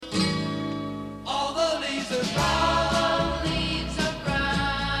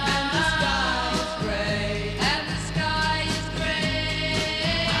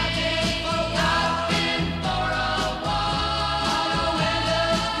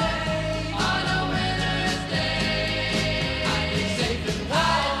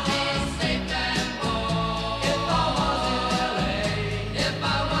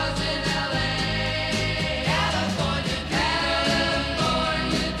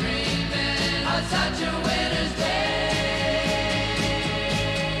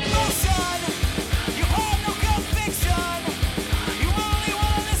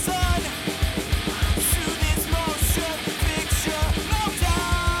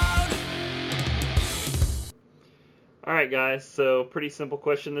Alright guys, so pretty simple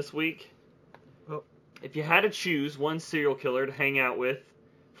question this week. Oh. If you had to choose one serial killer to hang out with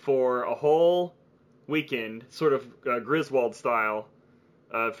for a whole weekend, sort of Griswold style,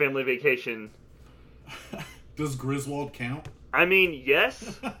 family vacation. Does Griswold count? I mean,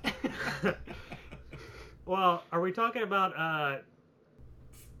 yes. Well, are we talking about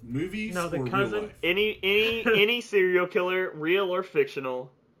Movies No, the or cousin? real life? Any serial killer, real or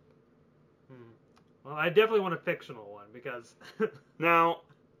fictional. Well, I definitely want a fictional one because Now,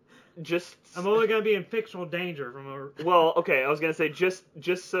 just I'm only going to be in fictional danger from a... well, okay, I was gonna say just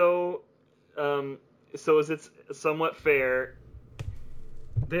so so is it somewhat fair?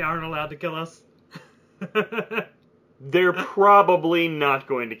 They aren't allowed to kill us. They're probably not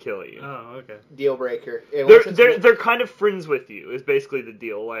going to kill you. Oh, okay. Deal breaker. Unless it's- They're kind of friends with you. Is basically the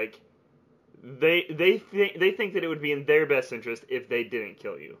deal. Like they think that it would be in their best interest if they didn't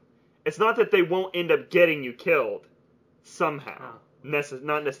kill you. It's not that they won't end up getting you killed somehow.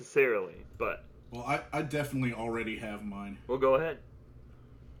 Not necessarily, but Well, I definitely already have mine. we'll go ahead.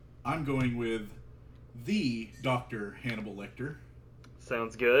 I'm going with the Dr. Hannibal Lecter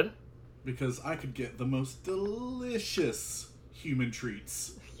Sounds good. because I could get the most delicious human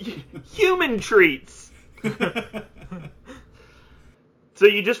treats. Human treats. So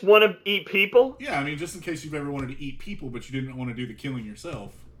you just want to eat people? Yeah, I mean, just in case you've ever wanted to eat people, but you didn't want to do the killing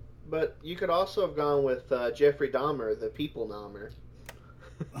yourself. But you could also have gone with Jeffrey Dahmer, the people Dahmer.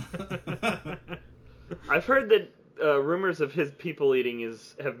 I've heard that rumors of his people eating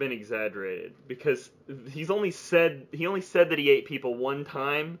have been exaggerated because he only said that he ate people one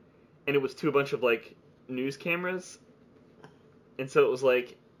time, and it was to a bunch of like news cameras, and so it was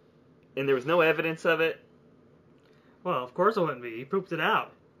like, and there was no evidence of it. Well, of course it wouldn't be. He pooped it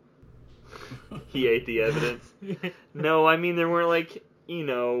out. He ate the evidence. No, I mean there weren't like, you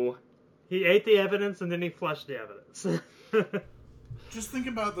know. He ate the evidence and then he flushed the evidence. Just think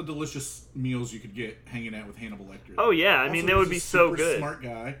about the delicious meals you could get hanging out with Hannibal Lecter. Oh yeah, I mean Also, that would he's be a so super good. Smart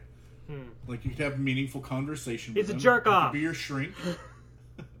guy. Like you could have meaningful conversation with He's a him. jerk He off. could be your shrink.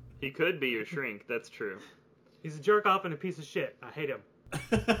 He could be your shrink. That's true. He's a jerk off and a piece of shit. I hate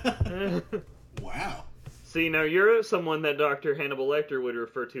him. Wow. See, now you're someone that Dr. Hannibal Lecter would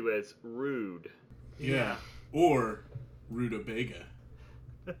refer to as rude. Yeah. Or rutabaga.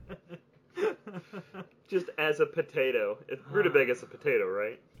 Just as a potato. Rutabaga's a potato,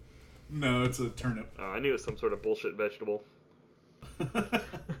 right? No, it's a turnip. Oh, I knew it was some sort of bullshit vegetable.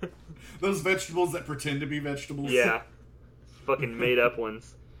 Those vegetables that pretend to be vegetables. Yeah. Fucking made up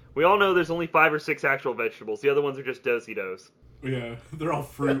ones. We all know there's only 5 or 6 actual vegetables. The other ones are just do-si-dos. Yeah, they're all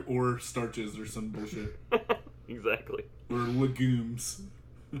fruit or starches or some bullshit. Exactly. Or legumes.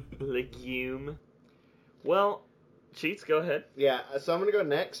 Legume. Well, Cheats, go ahead. Yeah, so I'm going to go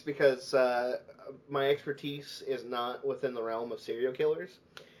next because my expertise is not within the realm of serial killers.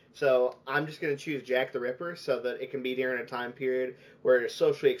 So I'm just going to choose Jack the Ripper so that it can be during a time period where it's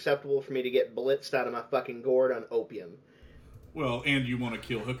socially acceptable for me to get blitzed out of my fucking gourd on opium. Well, and you want to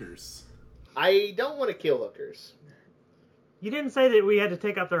kill hookers. I don't want to kill hookers. You didn't say that we had to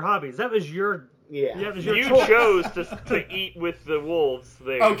take up their hobbies. That was your... Yeah. That was your You choice. chose to eat with the wolves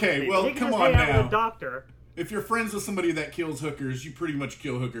there. Okay, well, He can come just on hang out with now. the doctor. If you're friends with somebody that kills hookers, you pretty much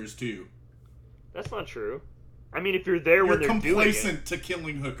kill hookers too. That's not true. I mean, if you're there You're when they're doing it. complacent to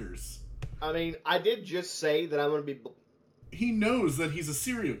killing hookers. I mean, I did just say that I'm going to be... He knows that he's a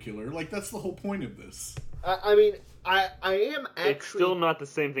serial killer. Like, that's the whole point of this. I mean, I am actually... It's still not the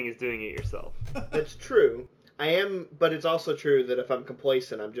same thing as doing it yourself. That's true. I am, but it's also true that if I'm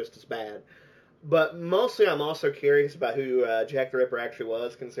complacent, I'm just as bad. But mostly I'm also curious about who Jack the Ripper actually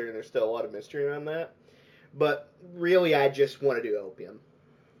was, considering there's still a lot of mystery around that. But really, I just want to do opium.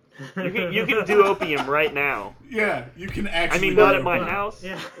 You can do opium right now. Yeah, you can I actually... mean, not do at my it. house.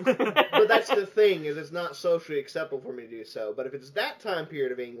 Yeah. But that's the thing, is it's not socially acceptable for me to do so. But if it's that time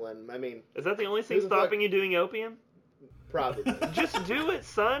period of England, I mean, Is that the only thing Who the fuck- stopping you doing opium? probably. Just do it,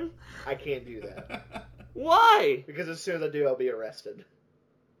 son. I can't do that. Why? Because as soon as I do, I'll be arrested.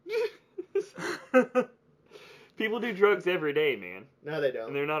 People do drugs every day, man, No, they and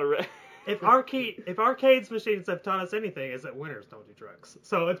don't. they're not arrested. If arcades machines have taught us anything, is that winners don't do drugs.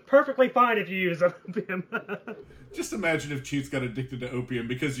 So it's perfectly fine if you use opium. Just imagine if Cheats got addicted to opium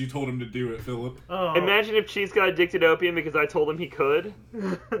because you told him to do it, Philip. Oh. Imagine if Cheese got addicted to opium because I told him he could.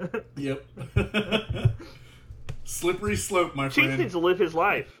 Yep. Slippery slope, my Cheese friend. needs to live his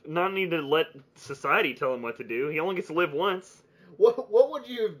life, not need to let society tell him what to do. He only gets to live once. What would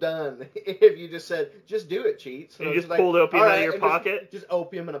you have done if you just said, just do it, Cheats? And I you was just like, pulled opium "All out of right," your and pocket? Just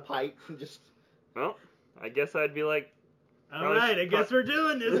opium in a pipe. And just. Well, I guess I'd be like, All right, I guess we're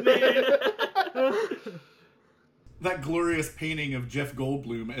doing this, man. That glorious painting of Jeff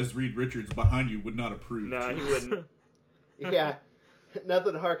Goldblum as Reed Richards behind you would not approve. nah, he Cheats. wouldn't. Yeah.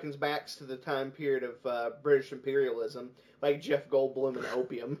 Nothing harkens back to the time period of British imperialism like Jeff Goldblum and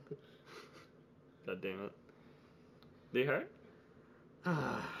opium. God damn it. Did he hurt?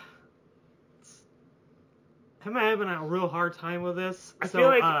 I'm having a real hard time with this. I So feel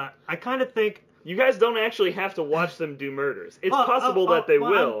like- I kind of think You guys don't actually have to watch them do murders. It's possible that they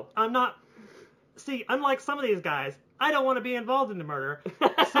will. I'm not. See, unlike some of these guys, I don't want to be involved in the murder.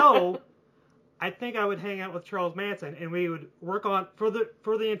 So, I think I would hang out with Charles Manson, and we would work on for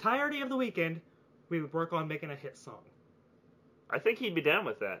the entirety of the weekend. We would work on making a hit song. I think he'd be down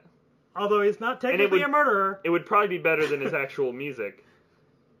with that. Although he's not technically would- a murderer. It would probably be better than his actual music.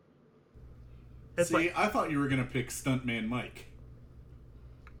 It's See, like, I thought you were going to pick Stuntman Mike.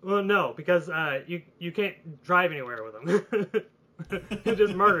 well, no, because you can't drive anywhere with him. He'll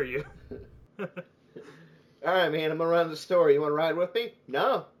just murder you. All right, man, I'm going to run the store. You want to ride with me?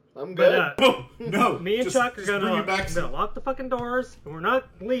 No, I'm But good. Oh, no. me and just, Chuck are just bring gonna it back some- lock the fucking doors, and we're not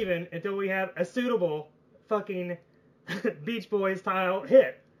leaving until we have a suitable fucking Beach Boys style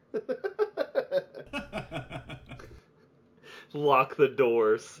hit. Lock the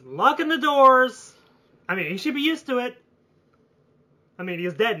doors. Locking the doors. I mean, he should be used to it. I mean,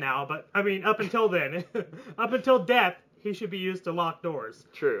 he's dead now, but I mean, up until then, up until death, he should be used to locked doors.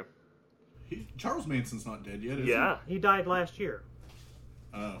 True. Charles Manson's not dead yet, is Yeah. He died last year.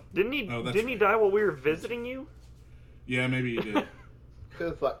 he? Oh. Didn't he? Oh, that's Didn't he right. die while we were visiting you? Yeah, maybe he did. Who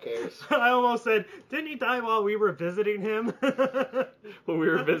the fuck cares? I almost said, didn't he die while we were visiting him? When we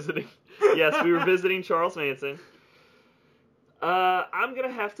were visiting. Yes, we were visiting Charles Manson. I'm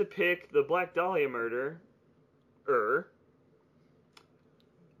gonna have to pick the Black Dahlia murder.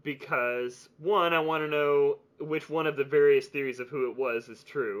 Because one, I want to know which one of the various theories of who it was is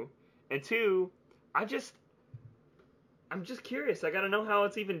true, and two, I'm just curious. I gotta know how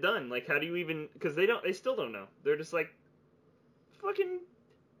it's even done. Like, how do you even? Because they still don't know. They're just like, fucking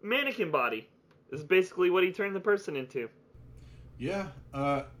mannequin body. This is basically what he turned the person into. Yeah,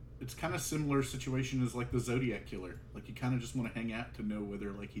 it's kind of similar situation as like the Zodiac Killer. Like you kind of just want to hang out to know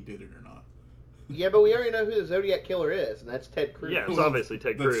whether like he did it or not. Yeah, but we already know who the Zodiac Killer is, and that's Ted Cruz. Yeah, it's obviously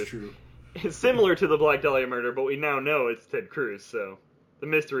Ted Cruz. That's true. It's similar to the Black Dahlia murder, but we now know it's Ted Cruz, so the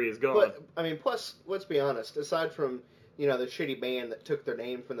mystery is gone. But, I mean, plus, let's be honest, aside from, the shitty band that took their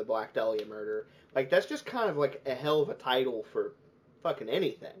name from the Black Dahlia murder, like, that's just kind of like a hell of a title for fucking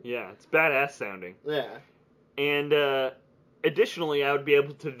anything. Yeah, it's badass sounding. Yeah. And additionally, I would be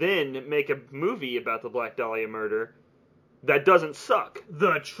able to then make a movie about the Black Dahlia murder that doesn't suck.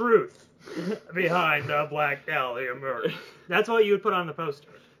 The truth behind the Black Dahlia murder. That's what you would put on the poster.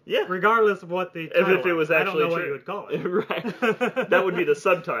 Yeah. Regardless of what the title If it was was. actually I don't know true. what you would call it. Right. That would be the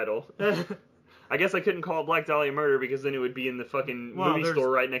subtitle. I guess I couldn't call it Black Dahlia murder because then it would be in the fucking Well, movie there's- store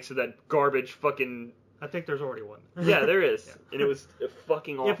right next to that garbage fucking... I think there's already one. Yeah, there is. Yeah. And it was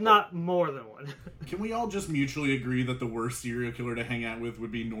fucking awful. If not more than one. Can we all just mutually agree that the worst serial killer to hang out with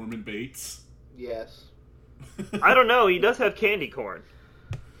would be Norman Bates? Yes. I don't know, he does have candy corn.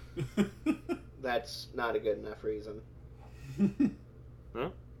 That's not a good enough reason. Huh?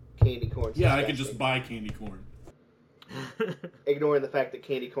 Candy corn. Yeah, I could just buy candy corn. Ignoring the fact that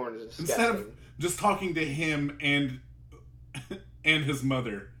candy corn is disgusting. Instead of just talking to him and his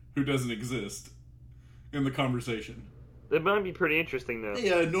mother, who doesn't exist, in the conversation. That might be pretty interesting, though.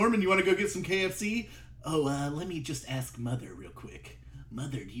 Hey, Norman, you want to go get some KFC? Oh, let me just ask Mother real quick.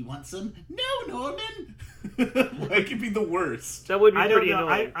 Mother, do you want some? No, Norman! Like, it'd be the worst. That would be I don't pretty know.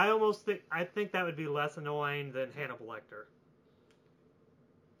 annoying. I almost think that would be less annoying than Hannibal Lecter.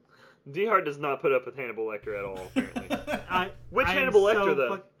 D-Hard does not put up with Hannibal Lecter at all, apparently. Which Hannibal Lecter,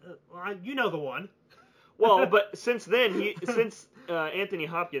 though? you know the one. Well, but since then, since Anthony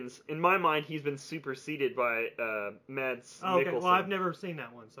Hopkins, in my mind, he's been superseded by Mads Mikkelsen. Okay, well, I've never seen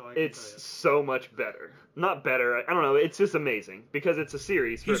that one, so I can It's tell you. so much better. Not better. I don't know. It's just amazing because it's a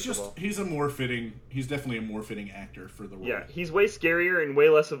series. First of all, He's definitely a more fitting actor for the role. yeah, he's way scarier and way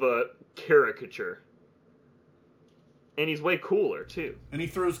less of a caricature, and he's way cooler too. And he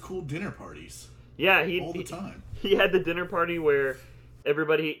throws cool dinner parties Yeah, all the time. He had the dinner party where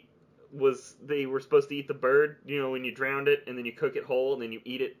everybody they were supposed to eat the bird, when you drowned it and then you cook it whole and then you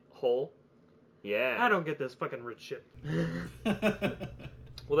eat it whole. Yeah. I don't get this fucking rich shit.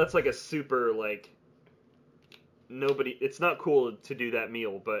 Well, that's like a super it's not cool to do that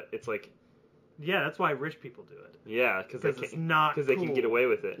meal, but it's like, Yeah, that's why rich people do it. yeah, because it's not they can cool. get away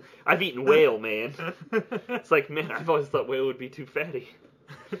with it. I've eaten whale, man. It's like, man, I've always thought whale would be too fatty.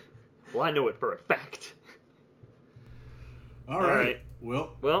 Well, I know it for a fact. All right.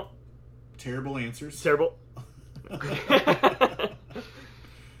 Well, terrible answers. Terrible.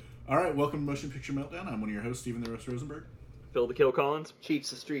 All right, welcome to Motion Picture Meltdown. I'm one of your hosts, Stephen the Roast Rosenberg. Phil the Kill Collins. Cheats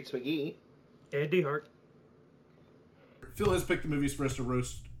the Streets McGee. Andy Hart. Phil has picked the movies for us to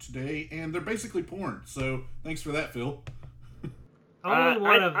roast today, and they're basically porn. So thanks for that, Phil. Only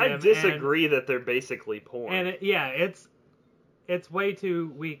one of them. I disagree that they're basically porn. And it's way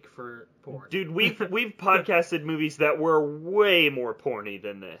too weak for porn. Dude, we've podcasted movies that were way more porny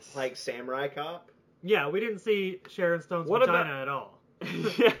than this. Like Samurai Cop. Yeah, we didn't see Sharon Stone's What vagina at all.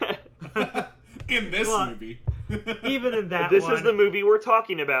 In this Well, movie. Even in that This one, is the movie we're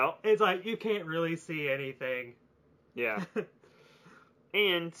talking about. it's like you can't really see anything. Yeah.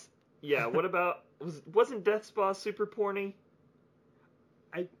 And yeah, what about wasn't Death Spa super porny?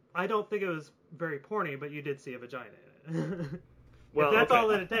 I don't think it was very porny, but you did see a vagina in it. Well, If that's okay. all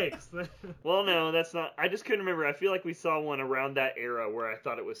that it takes. Well, no, that's not. I just couldn't remember. I feel like we saw one around that era where I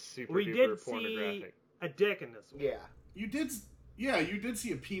thought it was super We duper did see pornographic. a dick in this one. Yeah. You did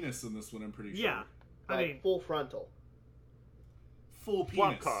see a penis in this one, I'm pretty sure. Yeah. I Like mean, full frontal. Full Flop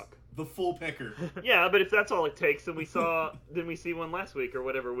penis. cock. The full pecker. Yeah, but if that's all it takes, then didn't we see one last week or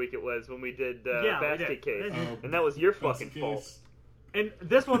whatever week it was when we did Yeah, we Basket did. Case, Oh, and that was your Basket fucking fault. case. and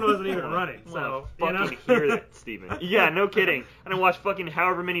this one wasn't even running, I so wanna fucking hear that, Steven. Yeah, no kidding. I didn't watch fucking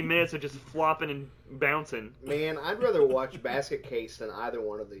however many minutes of just flopping and bouncing. Man, I'd rather watch Basket Case than either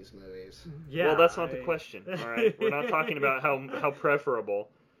one of these movies. Yeah. Well, that's not the question. All right, we're not talking about how preferable.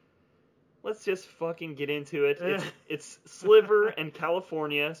 Let's just fucking get into it. It's Sliver and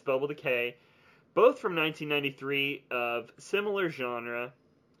California, spelled with a K, both from 1993, of similar genre.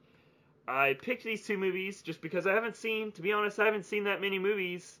 I picked these two movies just because I haven't seen that many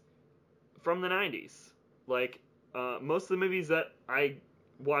movies from the 90s. Like, most of the movies that I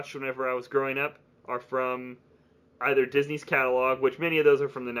watched whenever I was growing up are from either Disney's catalog, which many of those are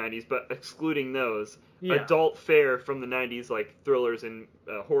from the 90s, but excluding those, Yeah. adult fare from the 90s, like thrillers and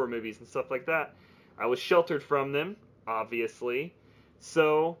horror movies and stuff like that. I was sheltered from them, obviously.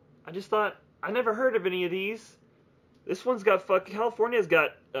 So I just thought, I never heard of any of these. This one's got California's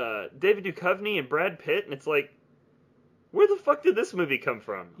got David Duchovny and Brad Pitt, and it's like, where the fuck did this movie come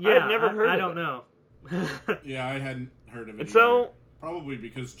from? Yeah, I had never heard of it. I don't know. Yeah, I hadn't heard of it. And either. so, Probably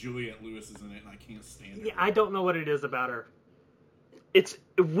because Juliette Lewis is in it and I can't stand Yeah, her. I don't know what it is about her. it's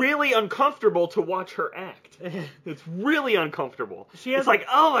really uncomfortable to watch her act. It's really uncomfortable. She has It's like,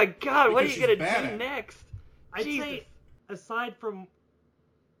 oh my god, what are Because you gonna she's bad do at it. next? I'd Jesus. say aside from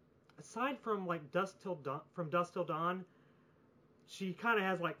like Dusk Till Dawn, she kind of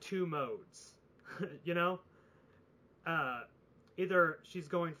has like two modes, you know. Either she's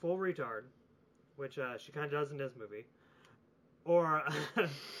going full retard, which she kind of does in this movie, or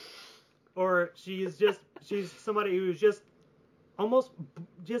she's somebody who's just almost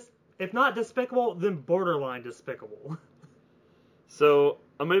just, if not despicable, then borderline despicable. So,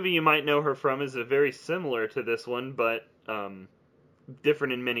 a movie you might know her from is very similar to this one, but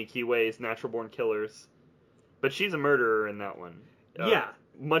different in many key ways, Natural Born Killers. But she's a murderer in that one. Yeah.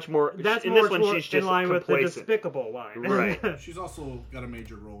 Much more. That's in more this one, she's in just line with the complacent. despicable line. Right. She's also got a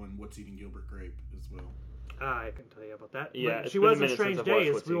major role in What's Eating Gilbert Grape as well. I can tell you about that. Yeah, But it's she been a was in minute Strange since I've watched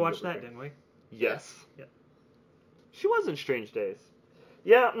Days. What's We Eating watched Gilbert that, Grape. didn't we? Yes. Yeah. She was in Strange Days.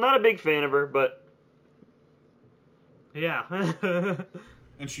 Yeah, not a big fan of her, but Yeah.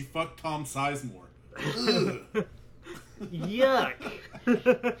 And she fucked Tom Sizemore. Ugh.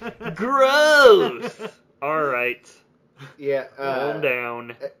 Yuck. gross. All right, Yeah. calm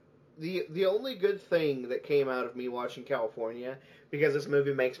down. The only good thing that came out of me watching California, because this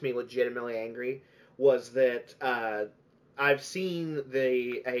movie makes me legitimately angry, was that I've seen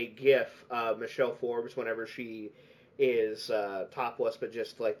a GIF of Michelle Forbes whenever she is topless, but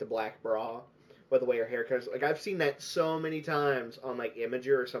just like the black bra, by the way her hair colors. Like, I've seen that so many times on, like,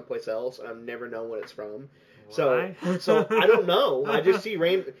 Imager or someplace else, and I've never known what it's from. So I don't know. I just see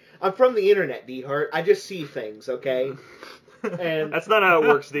I'm from the internet, D-Hart. I just see things, okay? And that's not how it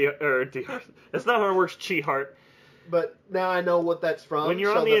works, D-Hart. That's not how it works, Chi-Hart. But now I know what that's from. When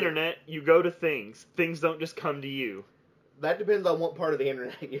you're on the internet, you go to things. Things don't just come to you. That depends on what part of the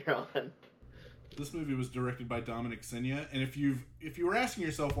internet you're on. This movie was directed by Dominic Senya, and if you were asking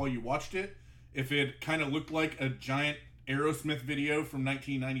yourself while you watched it, if it kind of looked like a giant Aerosmith video from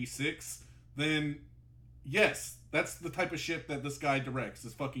 1996, then yes, that's the type of shit that this guy directs,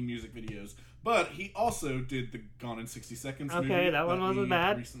 is fucking music videos. But he also did the Gone in 60 Seconds movie. Okay, that one wasn't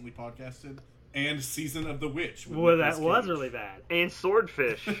bad. Recently podcasted. And Season of the Witch. Well, that was really bad. And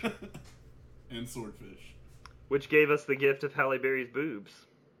Swordfish. And Swordfish. Which gave us the gift of Halle Berry's boobs.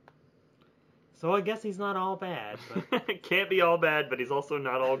 So I guess he's not all bad. But... Can't be all bad, but he's also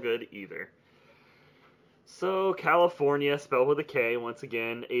not all good either. So, California, spelled with a K, once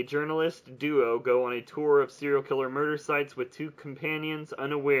again, a journalist duo go on a tour of serial killer murder sites with two companions,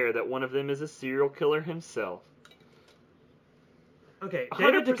 unaware that one of them is a serial killer himself. Okay,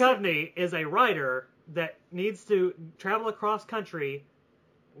 David 100%. Duchovny is a writer that needs to travel across country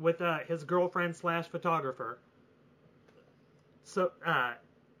with his girlfriend / photographer. So,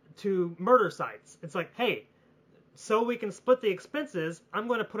 to murder sites. It's like, hey, so we can split the expenses, I'm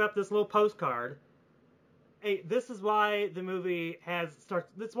going to put up this little postcard. Hey, this is why the movie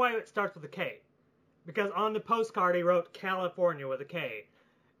that's why it starts with a K. Because on the postcard he wrote California with a K.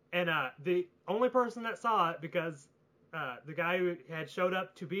 And the only person that saw it, because the guy who had showed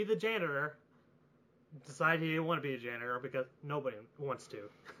up to be the janitor decided he didn't want to be a janitor because nobody wants to.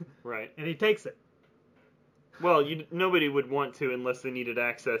 Right. And he takes it. Well, nobody would want to unless they needed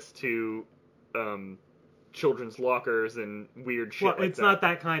access to children's lockers and weird shit Well, like it's that. not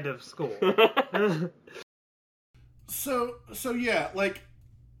that kind of school. So yeah, like,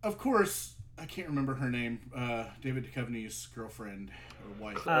 of course, I can't remember her name, David Duchovny's girlfriend or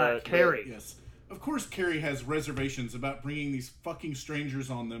wife. Carrie. Yes. Of course Carrie has reservations about bringing these fucking strangers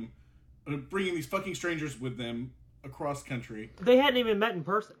with them across country. They hadn't even met in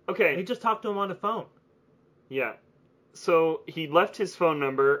person. Okay. He just talked to him on the phone. Yeah. So he left his phone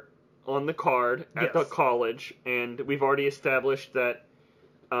number on the card at the college, and we've already established that,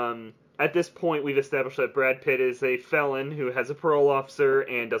 at this point, we've established that Brad Pitt is a felon who has a parole officer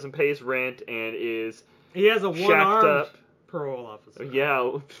and doesn't pay his rent and is He has a shacked one-armed up. parole officer.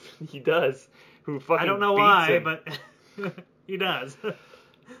 Yeah, he does. Who fucking I don't know beats why, him. but he does.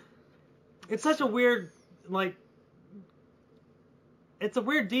 It's such a weird, it's a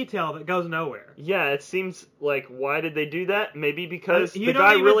weird detail that goes nowhere. Yeah, it seems like, why did they do that? Maybe because You the don't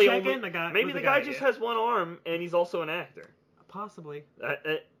guy even really check only... in the guy- maybe with the the guy guy, just yeah. has one arm and he's also an actor. Possibly.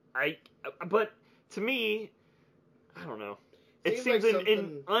 But to me, I don't know. It Seems seems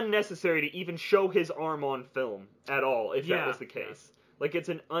like unnecessary to even show his arm on film at all, if that Yeah. was the case. Like, it's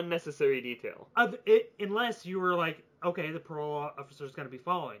an unnecessary detail. Unless you were like, okay, the parole officer's going to be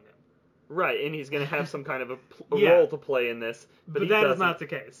following him. Right, and he's going to have some kind of a Yeah. role to play in this. But he that is doesn't. not the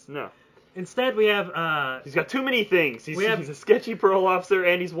case. No. Instead, we have... He's got too many things. He's We have- a sketchy parole officer,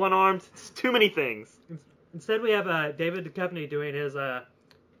 and he's one-armed. It's too many things. Instead, we have David Duchovny doing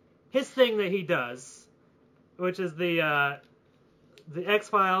his thing that he does, which is the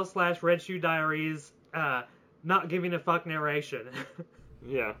X-Files / Red Shoe Diaries not giving a fuck narration.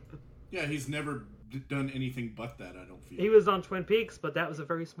 Yeah. Yeah, he's never done anything but that, I don't feel. He was on Twin Peaks, but that was a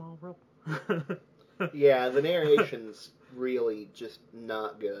very small role. Yeah, the narration's really just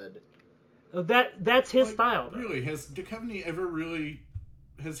not good. That's his style, though. Really, has Duchovny ever really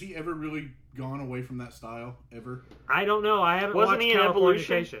gone away from that style ever? I don't know. I haven't Wasn't watched he in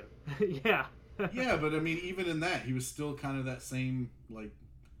Evolution? Californication. Yeah. Yeah, but I mean, even in that, he was still kind of that same, like,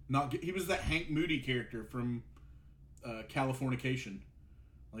 he was that Hank Moody character from Californication.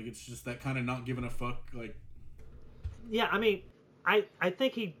 Like, it's just that kind of not giving a fuck, like... Yeah, I mean, I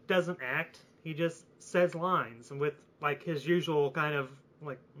think he doesn't act. He just says lines with, like, his usual kind of,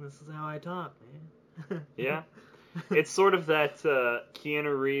 like, this is how I talk, man. Yeah. It's sort of that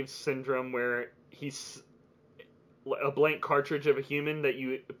Keanu Reeves syndrome where he's a blank cartridge of a human that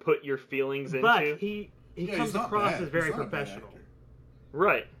you put your feelings into. But he Yeah, comes he's not across bad. as very He's not a bad professional. actor.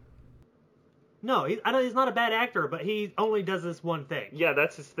 Right. No, he's not a bad actor, but he only does this one thing. Yeah,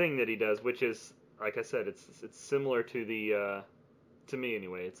 that's his thing that he does, which is, like I said, it's similar to the, to me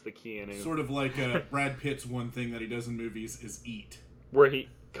anyway, it's the Keanu. Sort of like Brad Pitt's one thing that he does in movies is eat. Where he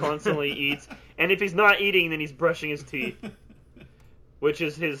constantly eats, and if he's not eating, then he's brushing his teeth. Which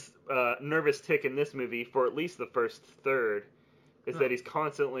is his nervous tick in this movie for at least the first third. is that he's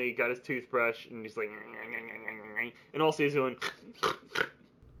constantly got his toothbrush and he's like, and also he's going.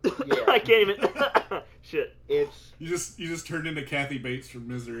 Yeah. I can't even. Shit. It's You just turned into Kathy Bates from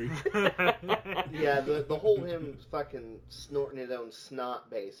Misery. yeah, the whole him fucking snorting his own snot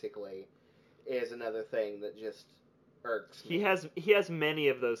basically is another thing that just irks me. He has many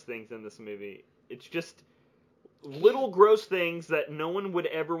of those things in this movie. It's just little gross things that no one would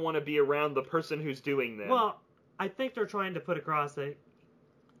ever want to be around the person who's doing them. Well, I think they're trying to put across that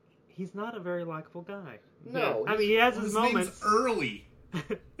he's not a very likable guy. No, I mean, he has his His moments. name's Early.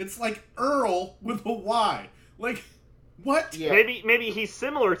 It's like Earl with a Y. Like, what? Yeah. Maybe he's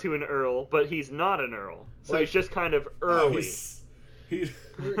similar to an Earl, but he's not an Earl. So Like- he's just kind of Oh, early. he's,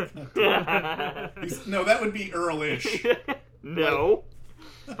 no, that would be Earlish. No.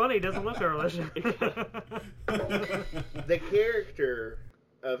 It's funny, he doesn't look earlish. the character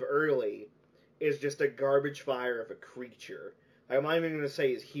of Early is just a garbage fire of a creature. I'm not even going to say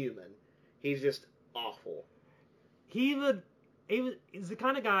he's human. He's just awful. he's the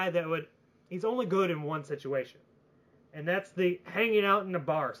kind of guy that he's only good in one situation. And that's the hanging out in a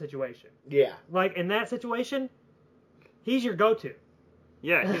bar situation. Yeah. Like, in that situation, he's your go-to.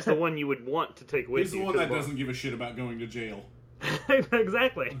 Yeah, he's the one you would want to take with He's you. the one to that bar. doesn't give a shit about going to jail.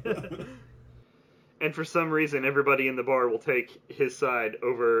 Exactly. And for some reason, everybody in the bar will take his side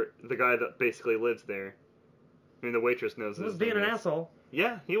over the guy that basically lives there. I mean, the waitress knows He his was being name an is. asshole.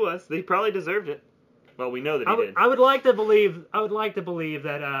 Yeah, he was. He probably deserved it. Well, we know that he did. I would like to believe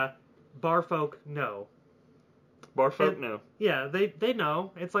that bar folk know. Bar folk, and- no. Yeah, they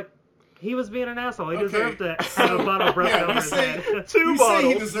know. It's like he was being an asshole. He Okay, deserved to have a bottle broken yeah, over we his say, head. Two we say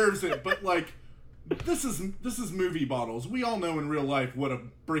he bottles. deserves it, but like, this is movie bottles. We all know in real life what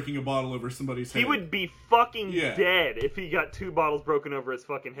breaking a bottle over somebody's head. He would be fucking Yeah. dead if he got two bottles broken over his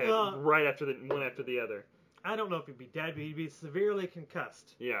fucking head right after one after the other. I don't know if he'd be dead, but he'd be severely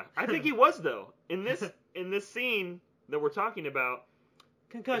concussed. Yeah, I think he was though. In this scene that we're talking about,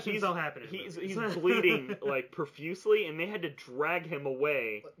 Concussions don't happen. in He's movies. bleeding like profusely, and they had to drag him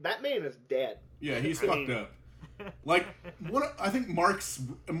away. That man is dead. Yeah, he's I fucked mean- up. Like, what? I think Mark's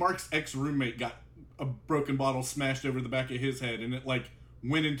ex-roommate got a broken bottle smashed over the back of his head, and it like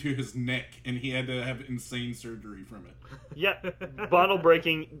went into his neck, and he had to have insane surgery from it. Yeah, bottle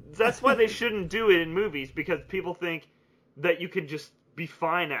breaking. That's why they shouldn't do it in movies, because people think that you can just be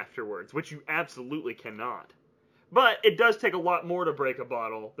fine afterwards, which you absolutely cannot. But it does take a lot more to break a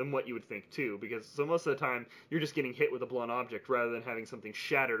bottle than what you would think too, because so most of the time you're just getting hit with a blunt object rather than having something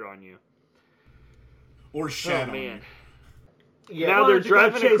shattered on you. Or shat Oh on man. you. Yeah. Now Why they're don't you go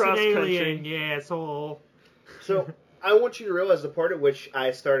driving chase across an country. alien, you asshole. So I want you to realize the part at which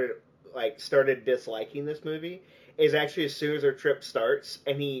I started disliking this movie is actually as soon as their trip starts,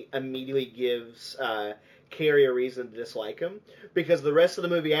 and he immediately gives Carrie a reason to dislike him, because the rest of the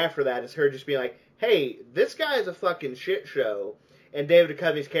movie after that is her just being like, "Hey, this guy's a fucking shit show," and David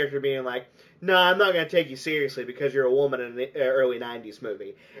Duchovny's character being like, "No, I'm not going to take you seriously because you're a woman in an early '90s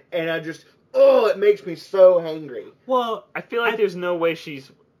movie," and it makes me so angry. Well, I feel like there's no way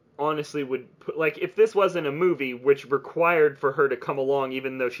she's honestly would put, like, if this wasn't a movie which required for her to come along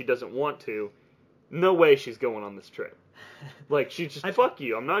even though she doesn't want to, no way she's going on this trip. Like, she's just, fuck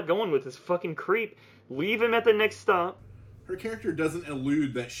you, I'm not going with this fucking creep. Leave him at the next stop. Her character doesn't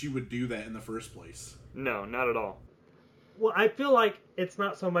allude that she would do that in the first place. No, not at all. Well, I feel like it's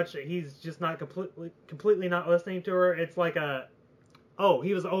not so much that he's just not completely not listening to her. It's like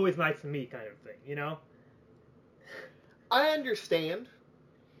he was always nice to me kind of thing, you know? I understand.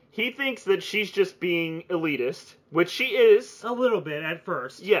 He thinks that she's just being elitist, which she is, A little bit at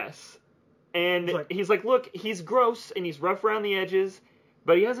first. yes. And It's like- he's like, look, he's gross and he's rough around the edges,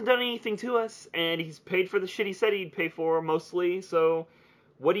 but he hasn't done anything to us, and he's paid for the shit he said he'd pay for, mostly, so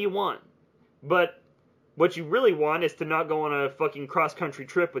what do you want? But what you really want is to not go on a fucking cross-country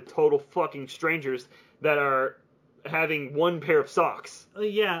trip with total fucking strangers that are having one pair of socks,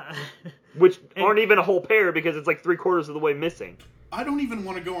 Yeah. which And- aren't even a whole pair because it's like 3/4 of the way missing. I don't even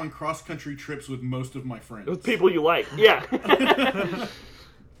want to go on cross-country trips with most of my friends. With people you like. Yeah.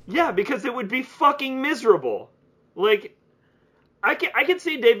 Yeah, because it would be fucking miserable. Like, I can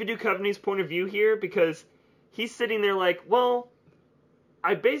see David Duchovny's point of view here, because he's sitting there like, well,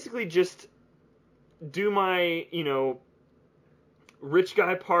 I basically just do my, rich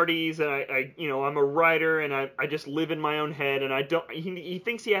guy parties, and I'm a writer, and I just live in my own head, and I don't, he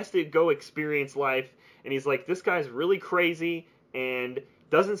thinks he has to go experience life, and he's like, this guy's really crazy, and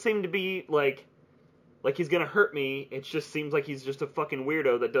doesn't seem to be, like he's gonna hurt me. It just seems like he's just a fucking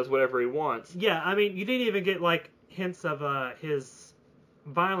weirdo that does whatever he wants. Yeah, I mean, you didn't even get, like, hints of his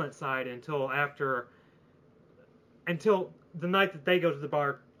violent side until the night that they go to the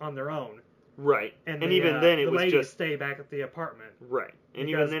bar on their own. Right. And, even then it the was ladies just... stay back at the apartment. Right. And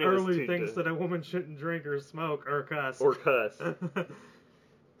Because even then it was Early tuned thinks to... that a woman shouldn't drink or smoke or cuss. Or cuss.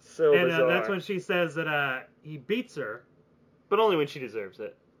 So and bizarre. that's when she says that he beats her. But only when she deserves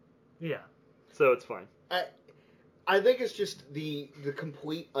it. Yeah. So it's fine. I think it's just the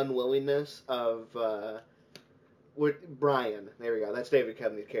complete unwillingness of Brian. There we go. That's David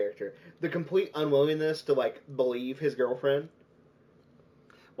Duchovny's character. The complete unwillingness to like believe his girlfriend.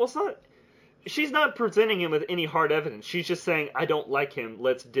 Well, it's not... She's not presenting him with any hard evidence. She's just saying, I don't like him,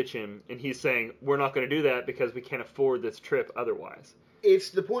 let's ditch him. And he's saying, we're not going to do that because we can't afford this trip otherwise.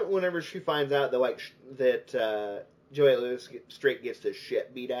 It's the point whenever she finds out that that Juliette Lewis straight gets the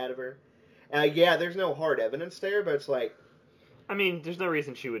shit beat out of her. Yeah, there's no hard evidence there, but it's like... I mean, there's no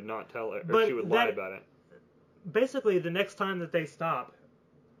reason she would not tell it, or But she would lie about it. Basically, the next time that they stop...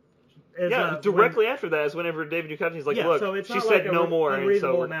 Is, directly after that is whenever David Duchovny's like, look, so it's she not said like no more.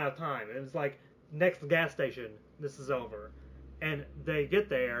 Unreasonable and so amount of time. It was like, next gas station, this is over. And they get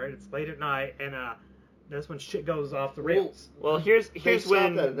there, and it's late at night, and that's when shit goes off the rails. Well, here's they when...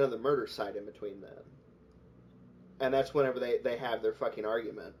 stopped at another murder site in between then. And that's whenever they have their fucking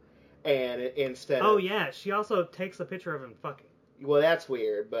argument. And instead Oh, of... yeah, she also takes a picture of him fucking. Well, that's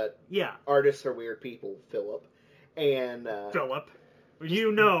weird, but... Yeah. Artists are weird people, Philip. And... Philip.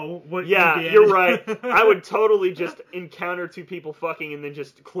 You know what Yeah, you did. you're right. I would totally just encounter two people fucking and then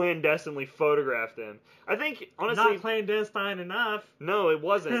just clandestinely photograph them. I think, honestly... Not clandestine enough. No, it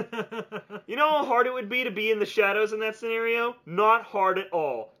wasn't. You know how hard it would be to be in the shadows in that scenario? Not hard at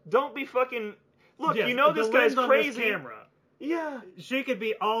all. Don't be fucking... Look, Yes, you know the this guy's lens on crazy. this camera. Yeah. She could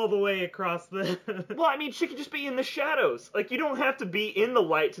be all the way across the... Well, I mean, she could just be in the shadows. Like, you don't have to be in the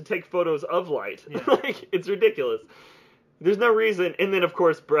light to take photos of light. Yeah. Like, it's ridiculous. There's no reason. And then, of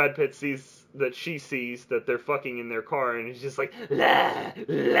course, Brad Pitt sees that she sees that they're fucking in their car, and he's just like, la,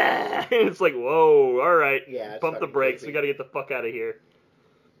 la. And it's like, whoa, all right. Yeah, it's Pump the fucking brakes. crazy. We got to get the fuck out of here.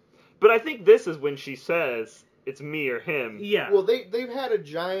 But I think this is when she says it's me or him. Yeah. Well, they've had a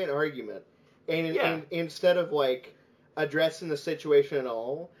giant argument. And instead of, like, addressing the situation at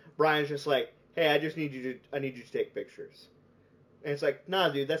all, Brian's just like, hey, I need you to take pictures. And it's like, nah,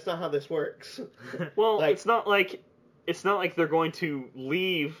 dude, that's not how this works. Well, Like- it's not like they're going to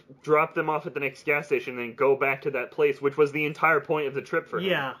leave, drop them off at the next gas station, and then go back to that place, which was the entire point of the trip for him.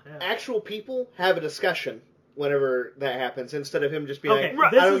 Yeah. Actual people have a discussion whenever that happens, instead of him just being Okay,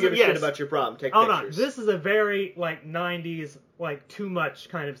 like, this I don't is give a yes. shit about your problem, take Hold on. pictures. This is a very, like, 90s, like, too much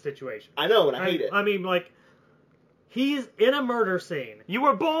kind of situation. I know, and I hate it. I mean, like, he's in a murder scene. You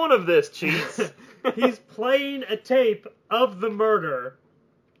were born of this, Cheats. He's playing a tape of the murder.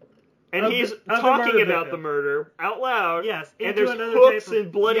 And Of he's the- of the talking murder about victim. the murder out loud. Yes, And into there's another hooks tape of-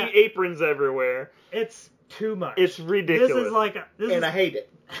 and bloody yeah. aprons everywhere. It's too much. It's ridiculous. This is like... And I hate it.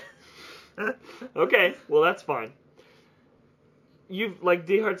 Okay, well that's fine. You've, like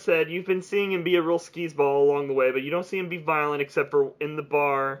D-Hart said, you've been seeing him be a real skis-ball along the way, but you don't see him be violent except for in the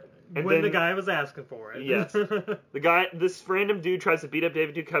bar. And when then the guy was asking for it. Yes. This random dude tries to beat up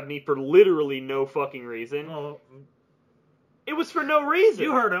David Duchovny for literally no fucking reason. Oh, It was for no reason.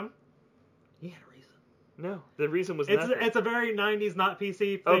 you heard him. He had a reason. No, the reason was It's nothing. a very 90s, not PC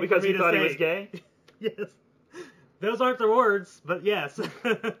thing Oh, because for me he to thought say. he was gay? Yes. Those aren't the words, but yes.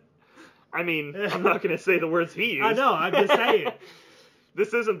 I mean, I'm not going to say the words he used. I know, I'm just saying.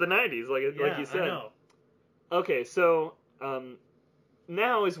 This isn't the 90s, like Yeah, you said. I know. Okay, so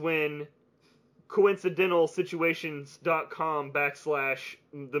now is when coincidentalsituations.com /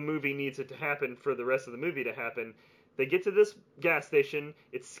 the movie needs it to happen for the rest of the movie to happen. They get to this gas station.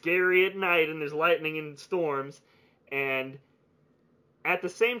 It's scary at night, and there's lightning and storms. And at the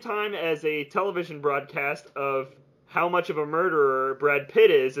same time as a television broadcast of how much of a murderer Brad Pitt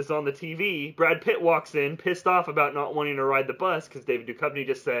is on the TV, Brad Pitt walks in, pissed off about not wanting to ride the bus, because David Duchovny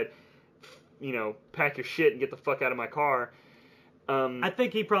just said, you know, pack your shit and get the fuck out of my car. I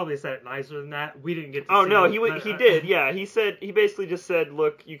think he probably said it nicer than that. We didn't get to Oh see no, it, he but, did. Yeah, he basically just said,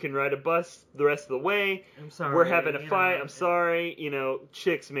 "Look, you can ride a bus the rest of the way. I'm sorry. We're having a you fight. know, I'm sorry. You know,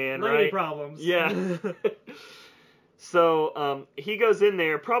 chicks, man, Lady right? problems. Yeah." So he goes in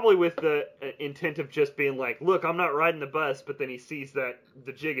there probably with the intent of just being like, "Look, I'm not riding the bus," but then he sees that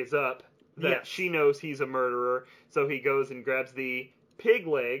the jig is up, that Yes. she knows he's a murderer, so he goes and grabs the pig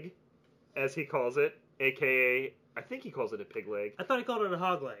leg, as he calls it, aka. I think he calls it a pig leg. I thought he called it a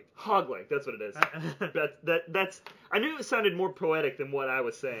hog leg. Hog leg, that's what it is. That's. I knew it sounded more poetic than what I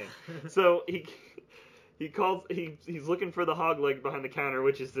was saying. So he's looking for the hog leg behind the counter,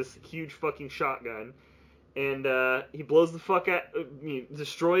 which is this huge fucking shotgun, and he blows the fuck out,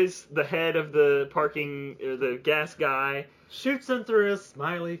 destroys the head of the the gas guy. Shoots him through a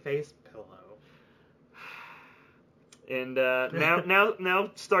smiley face pillow. And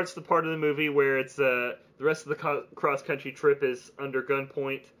now starts the part of the movie where it's the rest of the cross country trip is under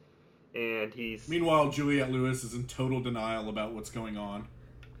gunpoint, and he's. Meanwhile, Juliette Lewis is in total denial about what's going on.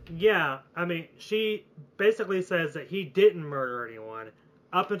 Yeah, I mean, she basically says that he didn't murder anyone,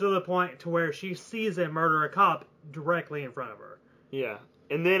 up until the point to where she sees him murder a cop directly in front of her. Yeah,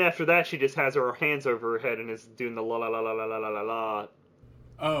 and then after that, she just has her hands over her head and is doing the la la la la la la la la la.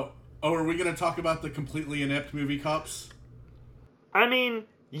 Oh, are we gonna talk about the completely inept movie cops? I mean,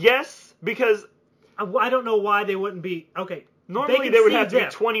 yes, because I don't know why they wouldn't be. Okay, normally there would have to be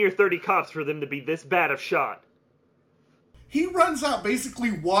 20 or 30 cops for them to be this bad of shot. He runs out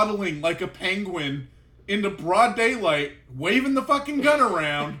basically waddling like a penguin into broad daylight, waving the fucking gun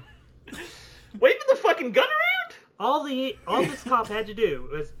around. Waving the fucking gun around? All this cop had to do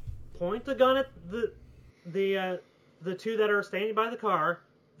was point the gun at the two that are standing by the car.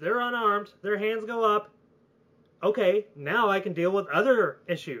 They're unarmed. Their hands go up. Okay, now I can deal with other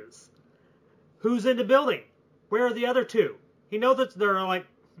issues. Who's in the building? Where are the other two? He knows that there are like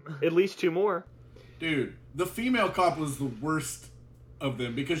at least two more. Dude, the female cop was the worst of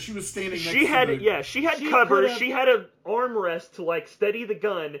them because she was standing next to she had cover. could've... She had an armrest to like steady the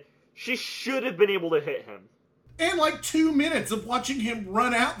gun. She should have been able to hit him. And like 2 minutes of watching him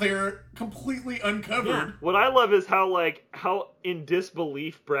run out there completely uncovered. Yeah. What I love is how in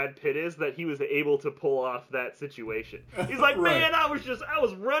disbelief Brad Pitt is that he was able to pull off that situation. He's like, Right. man, I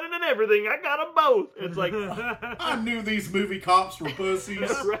was running and everything. I got them both. And it's like, I knew these movie cops were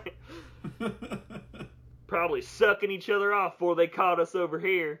pussies. right. Probably sucking each other off before they caught us over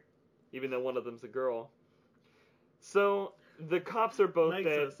here, even though one of them's a girl. So the cops are both makes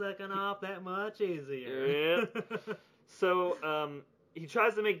dead. the second off that much easier. Yeah. So he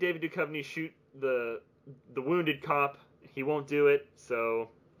tries to make David Duchovny shoot the wounded cop. He won't do it, so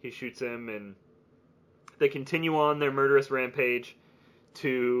he shoots him, and they continue on their murderous rampage.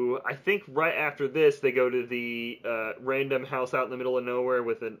 To I think right after this, they go to the random house out in the middle of nowhere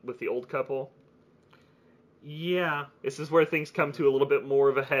with the old couple. Yeah. This is where things come to a little bit more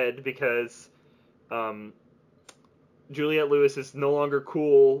of a head because Juliette Lewis is no longer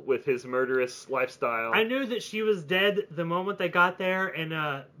cool with his murderous lifestyle. I knew that she was dead the moment they got there, and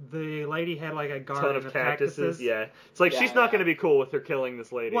the lady had like a garden ton of cactuses. Yeah, it's like Yeah, she's not yeah. going to be cool with her killing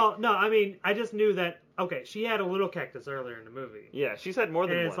this lady. Well, no, I mean, I just knew that. Okay, she had a little cactus earlier in the movie, yeah, she's had more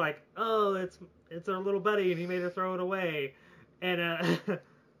than and one. it's like, oh, it's her little buddy, and he made her throw it away, and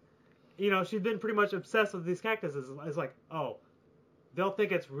she's been pretty much obsessed with these cactuses. It's like, oh, they'll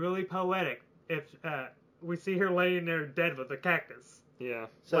think it's really poetic if we see her laying there dead with a cactus. Yeah.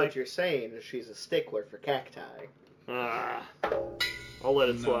 So Like- what you're saying is she's a stickler for cacti. I'll let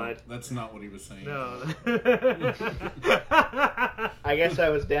it No, slide. that's not what he was saying. No. I guess I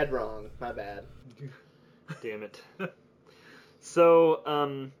was dead wrong. My bad. Damn it. So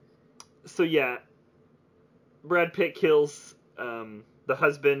yeah, Brad Pitt kills the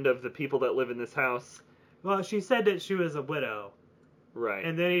husband of the people that live in this house. Well, she said that she was a widow. Right.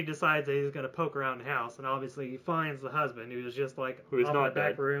 And then he decides that he's going to poke around the house, and obviously he finds the husband, who was just like Who is off not in the back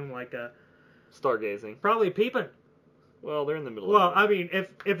dead. room, like Stargazing. probably peeping. Well, they're in the middle Well, of it. I mean,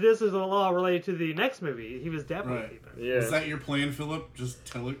 if this is a law related to the next movie, he was definitely Right. peeping. Yeah. Is that your plan, Philip? Just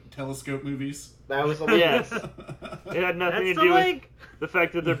telescope movies? That was a Yes. It had nothing That's to the do link. with the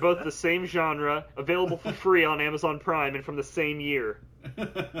fact that they're both the same genre, available for free on Amazon Prime, and from the same year.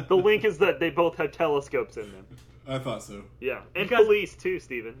 The link is that they both have telescopes in them. I thought so. Yeah. And Because- police, too,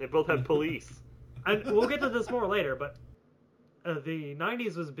 Steven. They both have police. And we'll get to this more later, but the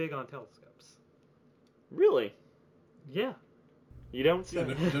 90s was big on telescopes. Really? Yeah. You don't Yeah,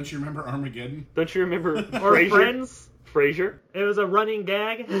 say. don't you remember Armageddon? Don't you remember Or Frasier? Friends. Frasier? It was a running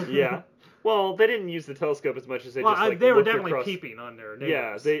gag. Yeah. Well, they didn't use the telescope as much as they Well, just like they were looked definitely across. peeping on their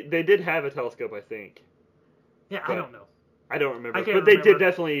Yeah, neighbors. they did have a telescope, I think. Yeah, but- I don't know. I don't remember, I but can't they remember. did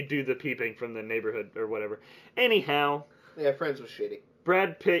definitely do the peeping from the neighborhood or whatever. Anyhow, Yeah, Friends was shitty.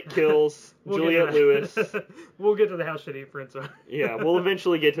 Brad Pitt kills We'll Juliette get to Lewis. that. We'll get to the house shitty friends. Yeah, we'll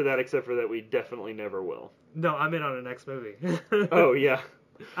eventually get to that, except for that we definitely never will. No, I'm in on the next movie. Oh, yeah.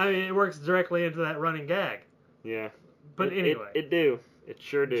 I mean, it works directly into that running gag. Yeah. But anyway, It do. It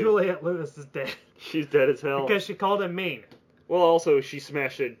sure do. Juliette Lewis is dead She's dead as hell. because she called him mean. Well, also, she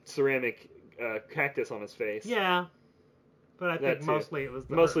smashed a ceramic cactus on his face. Yeah, but I That think too. mostly it was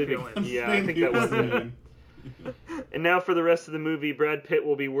the Mostly hurt the- feelings. yeah, I think that was it. And now for the rest of the movie, Brad Pitt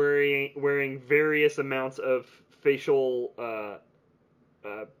will be wearing various amounts of facial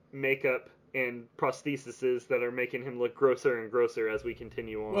makeup and prostheses that are making him look grosser and grosser as we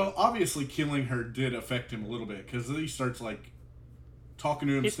continue on. Well, obviously, killing her did affect him a little bit because he starts like talking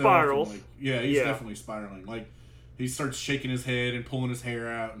to himself. He spirals. And, like, he's definitely spiraling. Like he starts shaking his head and pulling his hair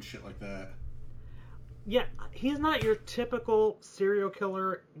out and shit like that. Yeah, he's not your typical serial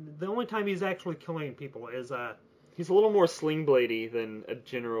killer. The only time he's actually killing people is he's a little more sling bladey than a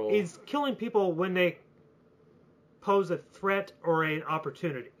general. He's killing people when they pose a threat or an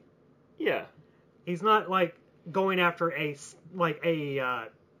opportunity. Yeah. He's not like going after a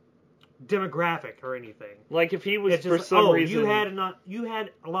demographic or anything. Like if he was It's for just, some reason you had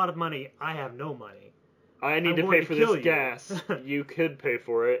a lot of money. I have no money. I need to I'm pay going for to kill this you. gas. You could pay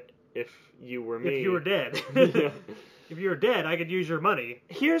for it if you were me. If you were dead. Yeah. If you were dead, I could use your money.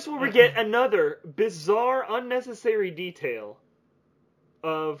 Here's where we get another bizarre, unnecessary detail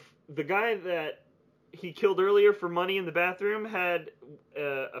of the guy that he killed earlier for money in the bathroom had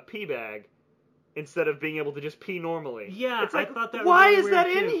a pee bag instead of being able to just pee normally. Yeah, it's like, I thought that was why really is that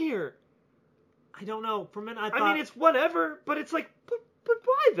weird, in too. here? I don't know. For a minute, I thought... I mean, it's whatever, but it's like, but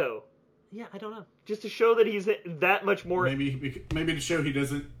why though? Yeah, I don't know. Just to show that he's that much more. Maybe to show he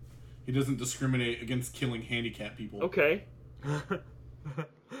doesn't discriminate against killing handicapped people. Okay. I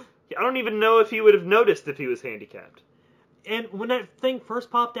don't even know if he would have noticed if he was handicapped. And when that thing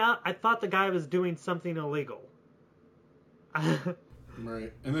first popped out, I thought the guy was doing something illegal.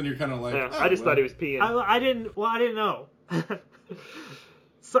 Right, and then you're kind of like, Yeah, I just thought he was peeing. I didn't know.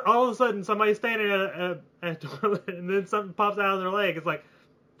 So all of a sudden, somebody's standing at a toilet, and then something pops out of their leg. It's like,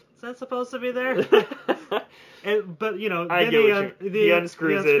 is that supposed to be there? But you know, I then get he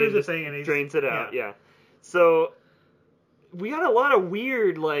unscrews it and just thing and he drains it out. Yeah. So we got a lot of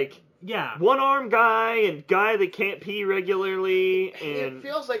weird, like, yeah. one-arm guy and guy that can't pee regularly, and It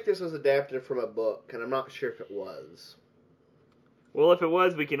feels like this was adapted from a book, and I'm not sure if it was. well, if it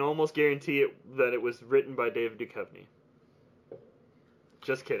was, we can almost guarantee that it was written by David Duchovny.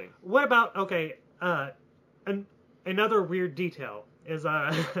 Just kidding. What about another weird detail is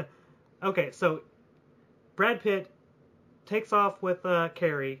okay, so Brad Pitt takes off with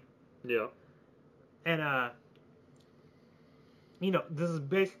Carrie, Yeah. and you know, this is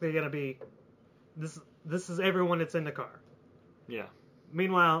basically gonna be this is everyone that's in the car. Yeah.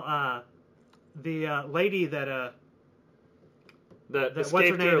 Meanwhile, the lady that That what's her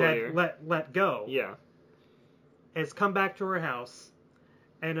escaped name earlier. had let go Yeah. has come back to her house,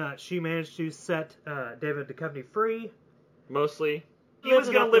 and she managed to set David Duchovny free. Mostly. He Lifted was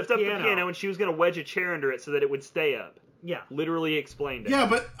going up to lift the up the piano. piano, and she was going to wedge a chair under it so that it would stay up. Yeah. Literally explained it. yeah,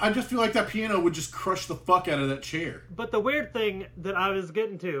 but I just feel like that piano would just crush the fuck out of that chair. But the weird thing that I was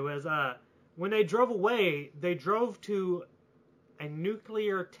getting to is when they drove away, they drove to a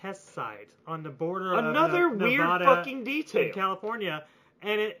nuclear test site on the border Another of weird Nevada fucking in detail. California,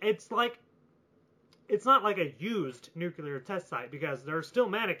 and it's like it's not like a used nuclear test site because there are still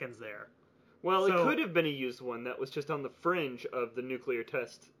mannequins there. Well, So- it could have been a used one that was just on the fringe of the nuclear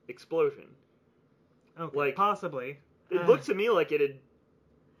test explosion. Okay, Like, possibly. It looked to me like it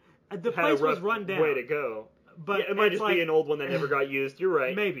had The had a place rough was run down. way to go. But Yeah, it might it's just like, be an old one that never got used. You're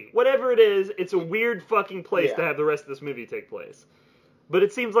right. Maybe. Whatever it is, it's a weird fucking place to Yeah. have the rest of this movie take place. But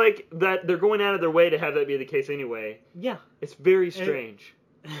it seems like that they're going out of their way to have that be the case anyway. Yeah. It's very strange.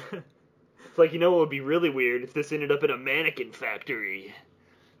 It's like, you know what would be really weird if this ended up in a mannequin factory.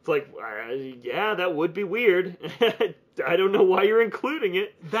 It's like, yeah, that would be weird. I don't know why you're including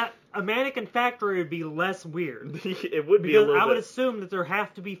it. That a mannequin factory would be less weird. It would be a Because little I would bit. assume that there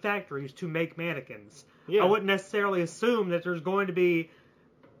have to be factories to make mannequins. Yeah. I wouldn't necessarily assume that there's going to be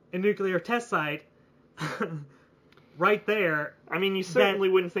a nuclear test site right there. I mean, you certainly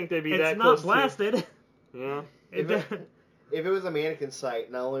wouldn't think they'd be that It's not close blasted. to. Yeah. If it was a mannequin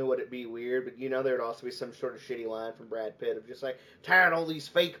site, not only would it be weird, but you know there would also be some sort of shitty line from Brad Pitt of just like, tired of all these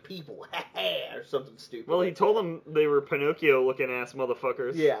fake people, or something stupid. Well, he like told that. them they were Pinocchio-looking ass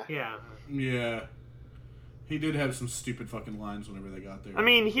motherfuckers. Yeah. Yeah. Yeah. He did have some stupid fucking lines whenever they got there. I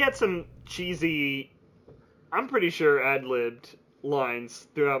mean, he had some cheesy, I'm pretty sure ad-libbed lines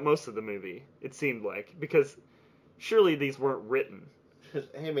throughout most of the movie, it seemed like. Because surely these weren't written.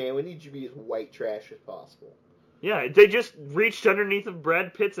 Hey man, we need you to be as white trash as possible. Yeah, they just reached underneath of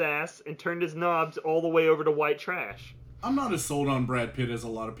Brad Pitt's ass and turned his knobs all the way over to white trash. I'm not as sold on Brad Pitt as a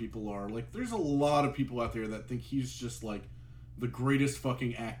lot of people are. Like, there's a lot of people out there that think he's just, like, the greatest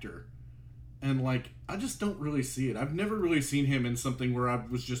fucking actor. And, like, I just don't really see it. I've never really seen him in something where I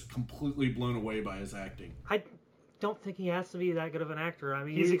was just completely blown away by his acting. I don't think he has to be that good of an actor. I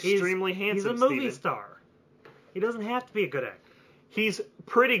mean, He's extremely handsome, He's a movie Steven. star. He doesn't have to be a good actor. He's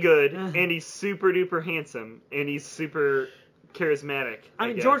pretty good, and he's super duper handsome, and he's super charismatic. I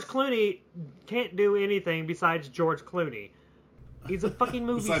mean, guess. George Clooney can't do anything besides George Clooney. He's a fucking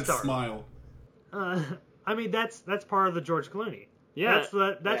movie Besides star. smile. I mean, that's part of the George Clooney. Yeah,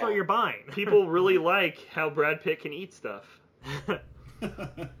 That's what you're buying. people really like how Brad Pitt can eat stuff.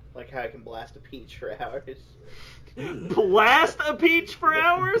 Like how I can blast a peach for hours. Blast a peach for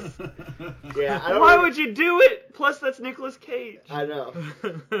hours? Yeah, I don't Why really- would you do it? Plus, that's Nicolas Cage. I know.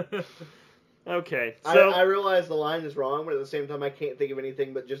 Okay, so I realize the line is wrong, but at the same time, I can't think of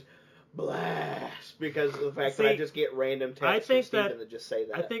anything but just blast because of the fact that I See, just get random I texts think from Steven that just say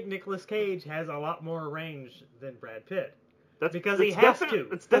that. I think Nicolas Cage has a lot more range than Brad Pitt. that's Because that's he has definite-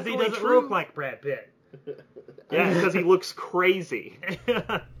 to. It's Because he definitely doesn't true. look like Brad Pitt. Yeah, because he looks crazy.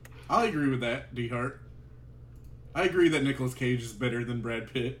 I'll agree with that, D-Hart. I agree that Nicolas Cage is better than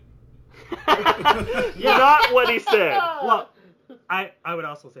Brad Pitt. Not what he said. Well, I would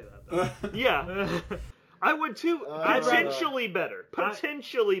also say that. Though. Yeah, I would too. I'd Potentially better.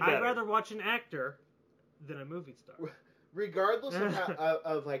 Potentially better. I'd rather watch an actor than a movie star. Regardless of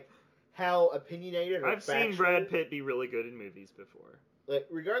how opinionated or I've seen factual- Brad Pitt be really good in movies before. like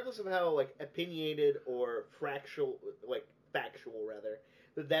regardless of how like opinionated or factual rather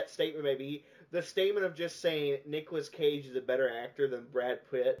that statement may be, the statement of just saying Nicolas Cage is a better actor than Brad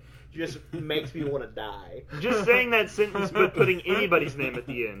Pitt just makes me want to die. Just saying that sentence but putting anybody's name at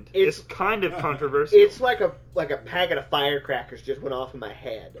the end It's- is kind of controversial. It's like a packet of firecrackers just went off in my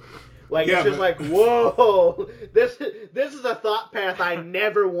head. Like Yeah, it's just but- like, whoa, this is a thought path I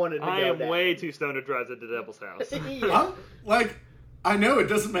never wanted to I go am down. way too stoned to drive to the Devil's House. Yeah. I know it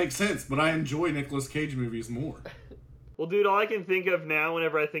doesn't make sense, but I enjoy Nicolas Cage movies more. Well, dude, all I can think of now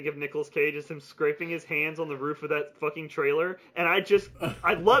whenever I think of Nicolas Cage is him scraping his hands on the roof of that fucking trailer, and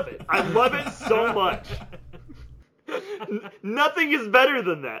I love it. I love it so much. Nothing is better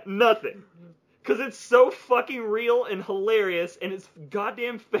than that. Nothing. Because it's so fucking real and hilarious, and his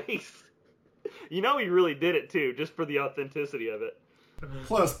goddamn face. You know he really did it, too, just for the authenticity of it.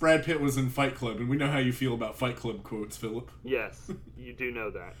 Plus, Brad Pitt was in Fight Club, and we know how you feel about Fight Club quotes, Philip. Yes, you do know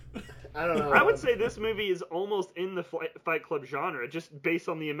that. I don't know. I would say this movie is almost in the Fight Club genre, just based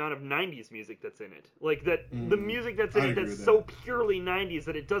on the amount of 90s music that's in it. Like, the music that's in I it agree that's with so purely 90s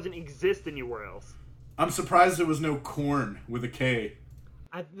that it doesn't exist anywhere else. I'm surprised there was no Korn with a K.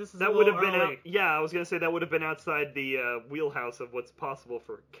 This is That a would little have been early. I was going to say that would have been outside the wheelhouse of what's possible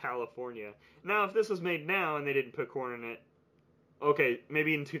for California. Now, if this was made now and they didn't put Korn in it, okay,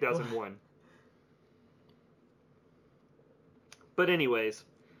 maybe in 2001. But anyways,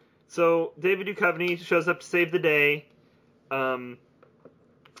 so David Duchovny shows up to save the day. Brad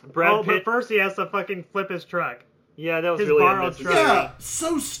But Pitt. first he has to fucking flip his truck. Yeah, that was his really borrowed unnecessary. truck. Yeah,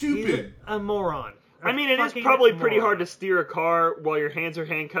 so He's stupid. a moron. I mean, it is Fucking probably pretty moron. hard to steer a car while your hands are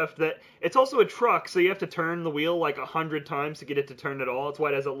handcuffed. That it's also a truck, so you have to turn the wheel like 100 times to get it to turn at all. That's why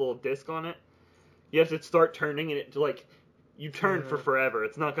it has a little disc on it. You have to start turning, and it you turn for forever.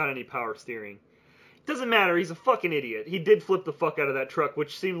 It's not got any power steering. Doesn't matter. He's a fucking idiot. He did flip the fuck out of that truck,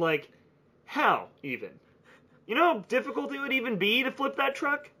 which seemed like how even. You know how difficult it would even be to flip that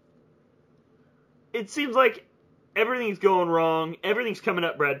truck? It seems like everything's going wrong. Everything's coming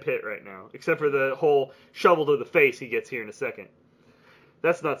up Brad Pitt right now, except for the whole shovel to the face he gets here in a second.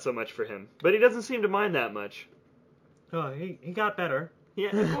 That's not so much for him. But he doesn't seem to mind that much. Oh, he got better. Yeah,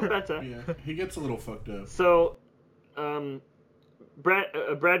 well, better. Yeah, he gets a little fucked up. So,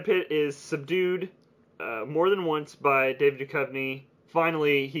 Brad Pitt is subdued more than once by David Duchovny.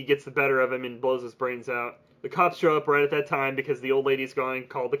 Finally, he gets the better of him and blows his brains out. The cops show up right at that time because the old lady's gone and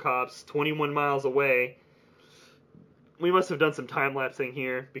called the cops 21 miles away. We must have done some time-lapsing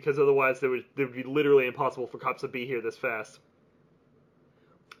here because otherwise it would be literally impossible for cops to be here this fast.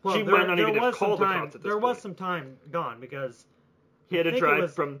 Well, She might not even have was some called the time. cops at this There was point. some time gone because He had to I think it drive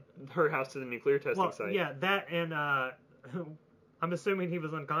was- from her house to the nuclear testing well, site. yeah, that and I'm assuming he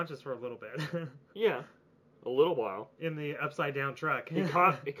was unconscious for a little bit Yeah, a little while. in the upside down truck. It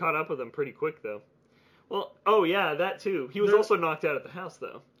caught up with him pretty quick, though. Well, oh yeah, that too. He was There- also knocked out at the house,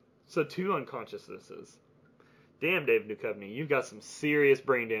 though. So 2 unconsciousnesses. Damn, Dave Duchovny, you've got some serious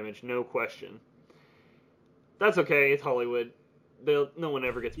brain damage, no question. That's okay, it's Hollywood. No one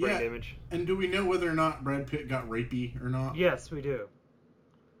ever gets brain Yeah. damage. And do we know whether or not Brad Pitt got rapey or not? Yes, we do.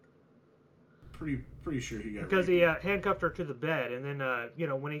 Pretty sure he got Because rapey. he handcuffed her to the bed, and then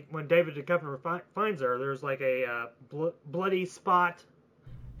when David Duchovny finds her, there's like a bloody spot.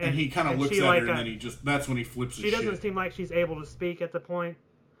 And he kind of looks she, at like, her, and then that's when he flips his she doesn't shit. seem like she's able to speak at the point.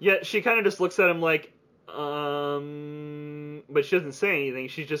 Yeah, she kind of just looks at him like, but she doesn't say anything.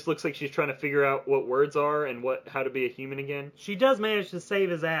 She just looks like she's trying to figure out what words are and how to be a human again. She does manage to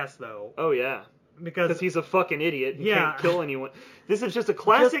save his ass, though. Oh yeah. because he's a fucking idiot. He Yeah. can't kill anyone. This is just a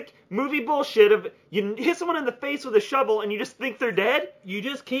classic movie bullshit of you hit someone in the face with a shovel and you just think they're dead. you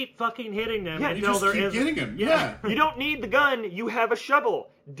just keep fucking hitting them Yeah, You until just there keep is. getting him. Yeah. You don't need the gun. You have a shovel.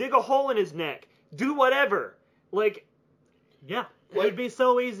 Dig a hole in his neck. Do whatever. Like, Yeah, it Like- would be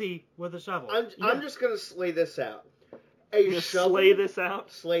so easy with a shovel. I'm just gonna slay this out. you slay this out.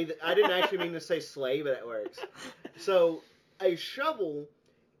 I didn't actually mean to say slay, but that works. So, a shovel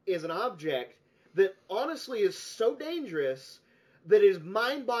is an object that honestly is so dangerous that it is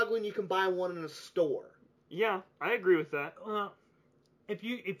mind-boggling you can buy one in a store. Yeah, I agree with that. Well, if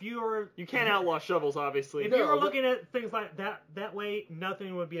you were You can't outlaw shovels, obviously. if No, you were but- looking at things like that way,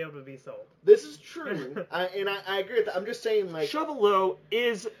 nothing would be able to be sold. This is true, I agree with that. I'm just saying, like, Shovel, though,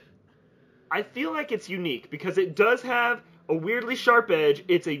 I feel like it's unique because it does have a weirdly sharp edge.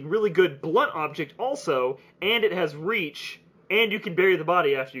 It's a really good blunt object also, and it has reach, and you can bury the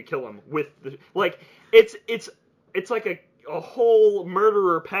body after you kill him with the it's like a whole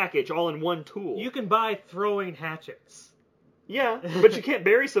murderer package all in one tool. You can buy throwing hatchets. Yeah, but you can't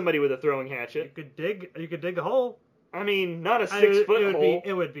bury somebody with a throwing You hatchet. could dig a hole. I mean, not a I mean, 6-foot hole.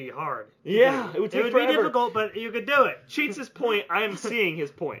 It would be hard. Yeah, it would take be forever. difficult, but you could do it. Cheats' point, I am seeing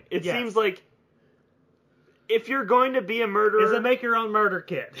his point. It Yes. seems like if you're going to be a murderer, Is a make your own murder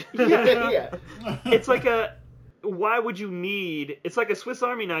kit. yeah. it's like why would you need, it's like a Swiss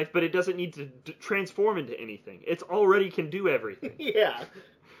Army knife, but it doesn't need to transform into anything. It's already can do everything. Yeah.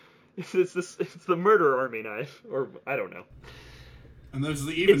 It's the murder army knife, or I don't know. And there's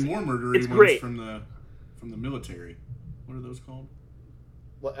the even It's- more murdery it's ones great. from the military. What are those called?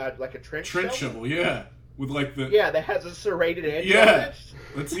 Like a trench Shovel, yeah. With like the Yeah, that has a serrated edge on Yeah. it.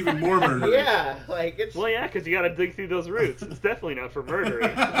 That's even more murdery. Yeah, like it's Well, yeah, because you got to dig through those roots. It's definitely not for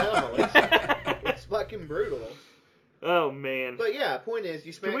murdering. no, it's fucking brutal. Oh man. But yeah, point is,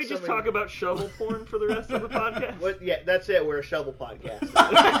 you smack Can we just somebody- talk about shovel porn for the rest of the podcast? What? Yeah, that's it. We're a shovel podcast.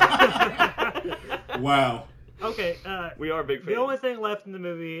 Wow. Okay, We are big fans. the only thing left in the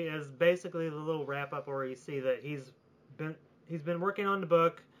movie is basically the little wrap up where you see that he's been working on the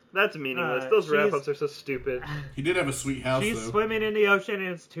book. That's meaningless. Uh, Those she's- wrap-ups are so stupid. He did have a sweet house She's though. swimming in the ocean and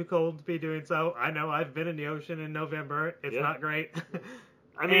it's too cold to be doing so. I know, I've been in the ocean in November. It's Yeah. not great.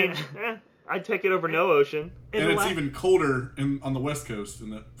 I mean, I'd take it over no ocean. In And the it's la- even colder on the West Coast in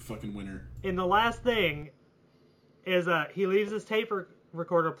the fucking winter. And the last thing is he leaves his tape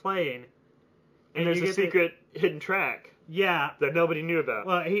recorder playing. And there's you a get the- secret hidden track Yeah. that nobody knew about.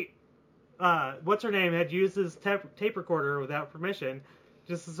 Well, what's her name had used his tape recorder without permission,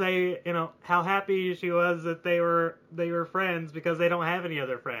 just to say, how happy she was that they were friends because they don't have any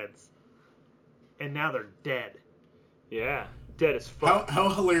other friends, and now they're dead. Yeah, dead as fuck. How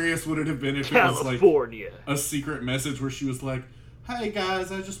hilarious would it have been if it was like California. a secret message where she was like, "Hey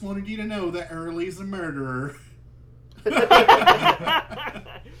guys, I just wanted you to know that Early's a murderer."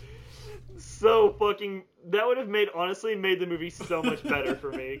 So fucking, that would have honestly made the movie so much better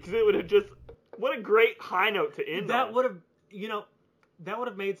for me, because it would have just, what a great high note to end That on. would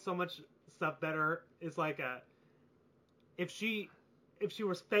have made so much stuff better. It's like if she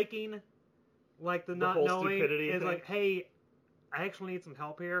was faking like the not whole knowing, stupidity it's thing. like, hey, I actually need some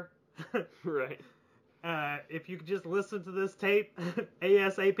help here. Right. If you could just listen to this tape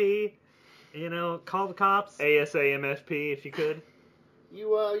ASAP, call the cops. ASAMFP, if you could.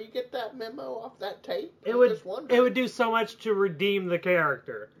 You get that memo off that tape? It I'm would just wondering. it would do so much to redeem the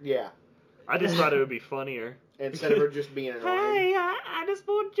character. Yeah. I just thought it would be funnier. Instead of her just being annoying. Hey, I just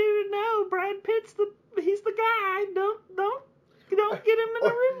want you to know Brad Pitt's he's the guy. Don't get him in the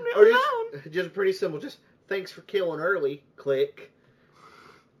room Or alone. just pretty simple. Just thanks for killing early. Click.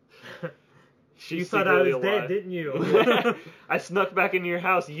 She's You thought I was secretly dead, alive. didn't you? I snuck back into your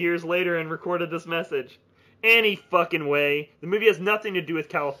house years later and recorded this message. Any fucking way. The movie has nothing to do with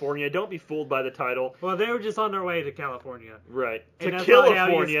California. Don't be fooled by the title. Well, they were just on their way to California. Right. And To that's not how you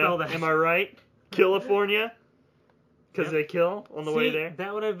California. spell that. Am I right? California? Because Yep. they kill on the way there?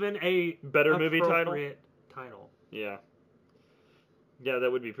 That would have been a Better movie title? appropriate title. Yeah. Yeah,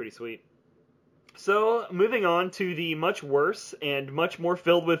 that would be pretty sweet. So, moving on to the much worse and much more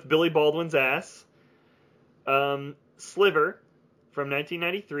filled with Billy Baldwin's ass. Sliver from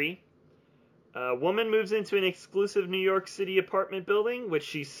 1993. A woman moves into an exclusive New York City apartment building, which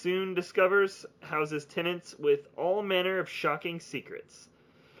she soon discovers houses tenants with all manner of shocking secrets.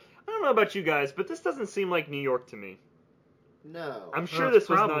 I don't know about you guys, but this doesn't seem like New York to me. No. I'm sure it's this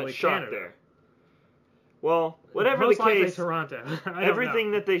was not probably shot Canada. there. Well, whatever Most the likely case, Toronto. I don't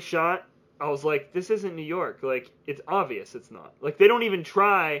everything know. that they shot, I was like, this isn't New York. Like, it's obvious it's not. Like, they don't even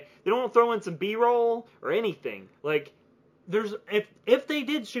try. They don't throw in some B-roll or anything. Like, if they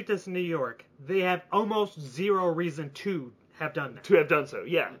did shoot this in New York, they have almost zero reason to have done that. To have done so,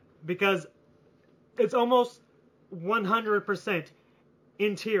 yeah. Because it's almost 100%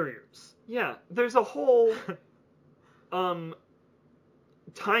 interiors. Yeah, there's a whole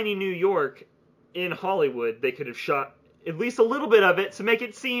tiny New York in Hollywood they could have shot at least a little bit of it to make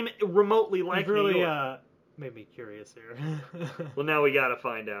it seem remotely like really, New York. Made me curious here. Well, now we gotta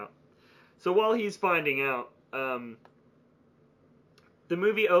find out. So while he's finding out, the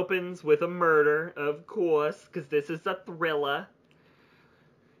movie opens with a murder, of course, because this is a thriller.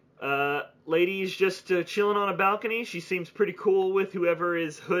 Lady's just chilling on a balcony. She seems pretty cool with whoever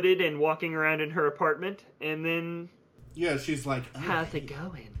is hooded and walking around in her apartment. And then... Yeah, she's like... How's it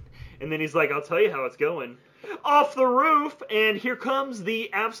going? And then he's like, I'll tell you how it's going. Off the roof! And here comes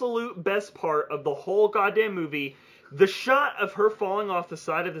the absolute best part of the whole goddamn movie. The shot of her falling off the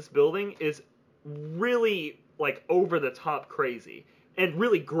side of this building is really, like, over-the-top crazy. And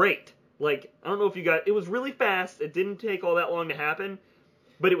really great. Like, I don't know if you got... It was really fast. It didn't take all that long to happen.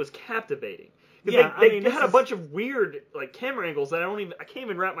 But it was captivating. Yeah, they had a bunch of weird, like, camera angles that I can't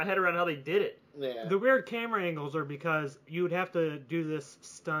even wrap my head around how they did it. Yeah. The weird camera angles are because you would have to do this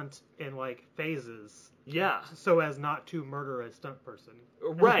stunt in, like, phases. Yeah. So as not to murder a stunt person.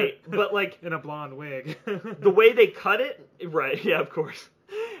 Right, but, like... in a blonde wig. The way they cut it... Right, yeah, of course.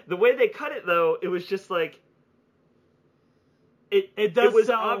 The way they cut it, though, it was just, like... It does was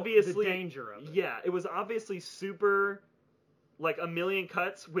sell obviously, the danger of it. Yeah, it was obviously super... like a million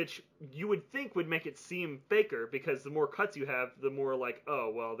cuts, which you would think would make it seem faker, because the more cuts you have, the more like,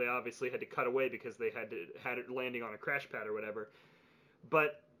 oh, well, they obviously had to cut away because they had it landing on a crash pad or whatever.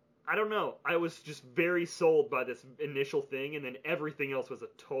 But I don't know. I was just very sold by this initial thing, and then everything else was a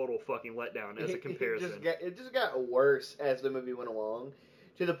total fucking letdown as a comparison. It just got worse as the movie went along,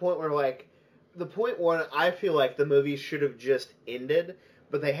 to the point where, like, the point when I feel like the movie should have just ended,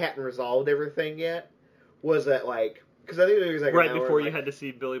 but they hadn't resolved everything yet, was that, like... Because I think the movie's like right an hour before and, you like, had to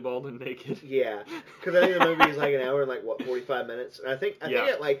see Billy Baldwin naked. Yeah, because I think the movie is like an hour and like 45 minutes, and I think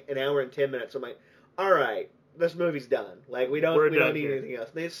at like an hour and 10 minutes, I'm like, all right, this movie's done. Like we don't need anything else.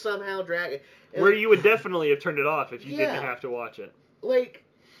 They somehow drag it. And where you would definitely have turned it off if you didn't have to watch it. Like,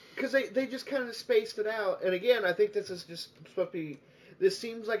 because they just kind of spaced it out, and again, I think this is just supposed to be. This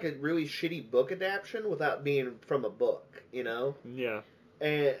seems like a really shitty book adaptation without being from a book, you know? Yeah.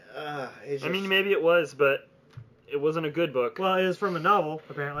 And it's just, I mean, maybe it was, but. It wasn't a good book. Well, it is from a novel,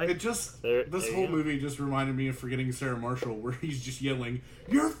 apparently. It just... This whole movie just reminded me of Forgetting Sarah Marshall, where he's just yelling,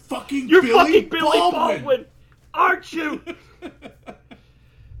 You're fucking Billy Baldwin! Aren't you?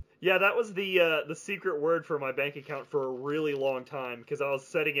 Yeah, that was the secret word for my bank account for a really long time, because I was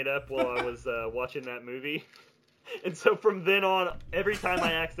setting it up while I was watching that movie. And so from then on, every time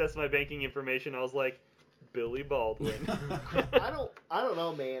I accessed my banking information, I was like, Billy Baldwin. I don't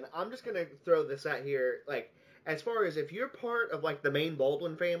know, man. I'm just gonna throw this out here, like... As far as if you're part of, like, the main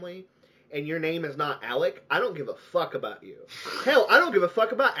Baldwin family and your name is not Alec, I don't give a fuck about you. Hell, I don't give a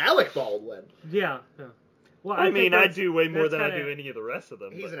fuck about Alec Baldwin. Yeah. Well, I mean, I do way more than I do any of the rest of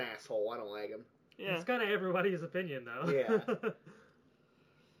them. He's an asshole. I don't like him. Yeah. It's kind of everybody's opinion, though. Yeah.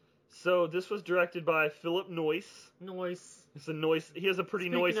 So, this was directed by Philip Noyce. Noyce. It's a Noyce. He has a pretty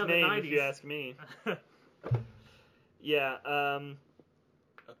Noyce name, if you ask me. Yeah,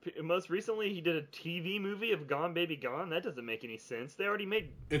 most recently, he did a TV movie of Gone Baby Gone. That doesn't make any sense. They already made...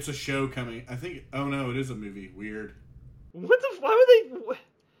 It's a show coming. I think... Oh, no, it is a movie. Weird. What the... Why would they...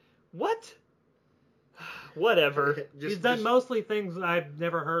 What? Whatever. He's done mostly things I've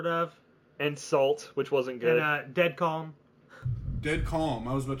never heard of. And Salt, which wasn't good. And Dead Calm. Dead Calm.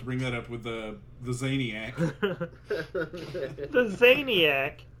 I was about to bring that up with the Zaniac. The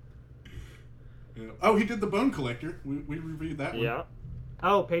Zaniac. Yeah. Oh, he did The Bone Collector. We reviewed that one. Yeah.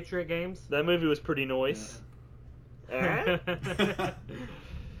 Oh, Patriot Games? That movie was pretty nice. Yeah.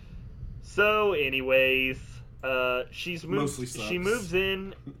 So, anyways, she moves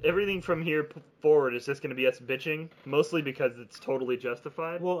in. Everything from here forward is just going to be us bitching, mostly because it's totally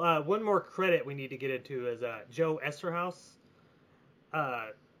justified. Well, one more credit we need to get into is Joe Esterhaus,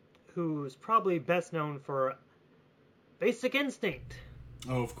 who's probably best known for Basic Instinct.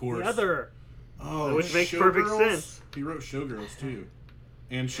 Oh, of course. The other. Oh, which makes perfect sense. He wrote Showgirls, too.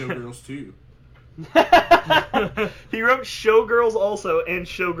 And Showgirls 2. He wrote Showgirls also, and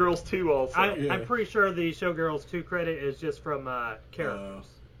Showgirls 2 also. I'm pretty sure the Showgirls 2 credit is just from characters.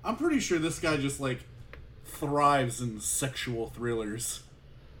 I'm pretty sure this guy just, like, thrives in sexual thrillers.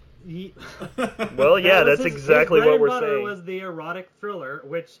 Well, yeah, that's exactly what we're saying. Was the erotic thriller,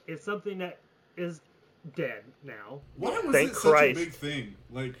 which is something that is dead now. Why was it such a big thing?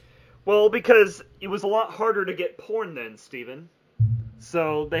 Like... Well, because it was a lot harder to get porn then, Steven.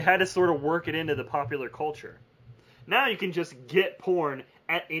 So they had to sort of work it into the popular culture. Now you can just get porn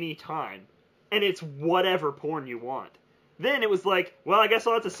at any time. And it's whatever porn you want. Then it was like, well, I guess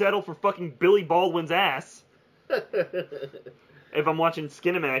I'll have to settle for fucking Billy Baldwin's ass. If I'm watching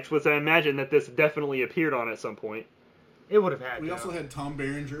Skinamax, which I imagine that this definitely appeared on at some point. It would have had We to. also had Tom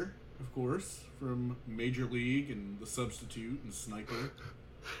Berenger, of course, from Major League and The Substitute and Sniper.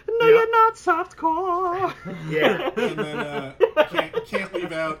 No, you're not softcore. Yeah. And then can't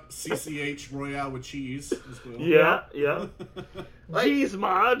leave out CCH Royale with cheese as well. Yeah. Like- Jeez,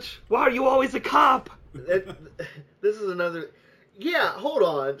 Marge, why are you always a cop? This is another. Yeah, hold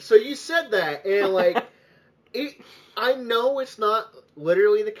on. So you said that, and like, I know it's not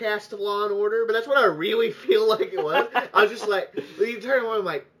literally the cast of Law and Order, but that's what I really feel like it was. I was just like, you turn around, I'm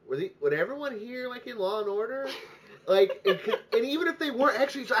like, would everyone here like in Law and Order? Like, and even if they weren't,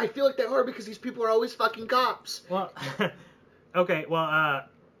 actually, I feel like they are because these people are always fucking cops. Well, okay, well,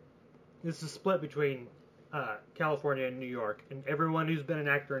 this is split between California and New York, and everyone who's been an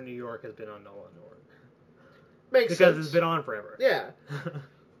actor in New York has been on Law and Order. Makes Because sense. it's been on forever. Yeah.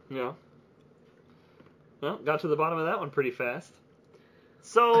 Yeah. Well, got to the bottom of that one pretty fast.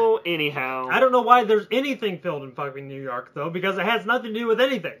 So, anyhow. I don't know why there's anything filmed in fucking New York, though, because it has nothing to do with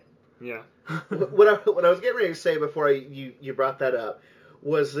anything. Yeah. What I was getting ready to say before you brought that up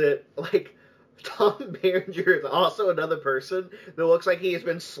was that, like, Tom Berenger is also another person that looks like he has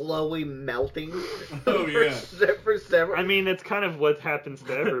been slowly melting Oh, yeah. for several... I mean, it's kind of what happens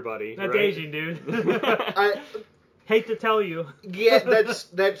to everybody. That's right? aging, dude. I, Hate to tell you. yeah,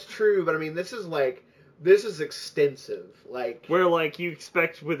 that's true, but I mean, this is extensive. Like, Where, like, you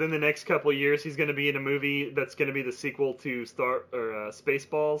expect within the next couple of years he's going to be in a movie that's going to be the sequel to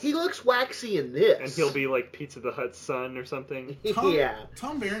Spaceballs. he looks waxy in this. And he'll be, like, Pizza the Hutt's son or something. Yeah.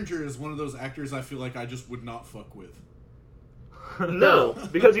 Tom Berenger is one of those actors I feel like I just would not fuck with. No,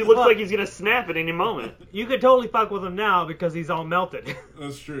 because he looks like he's going to snap at any moment. You could totally fuck with him now because he's all melted.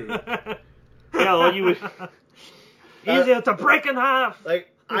 That's true. Yeah, well, you would... Easier to break in half. Like,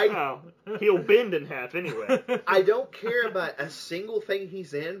 Wow. He'll bend in half anyway. I don't care about a single thing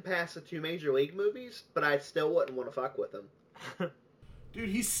he's in past the 2 Major League movies, but I still wouldn't want to fuck with him. Dude,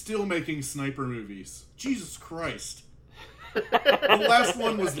 he's still making sniper movies. Jesus Christ. The last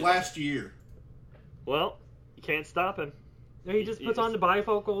one was last year. Well, you can't stop him. He just You puts on the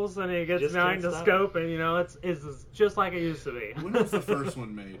bifocals and he gets just behind can't the stop scope, and it's just like it used to be. When was the first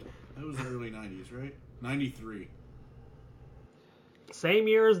one made? That was the early 90s, right? 93. Same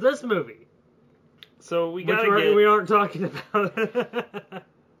year as this movie, So we which gotta get... we aren't talking about.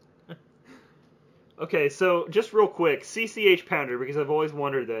 Okay, so just real quick, CCH Pounder, because I've always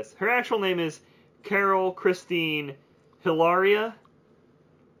wondered this. Her actual name is Carol Christine Hilaria.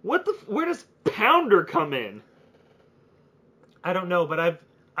 Where does Pounder come in? I don't know, but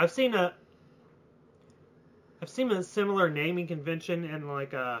I've seen a similar naming convention in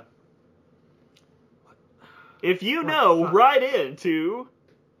like a. If you know, write in to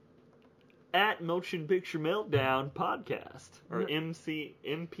at Motion Picture Meltdown Podcast or MP.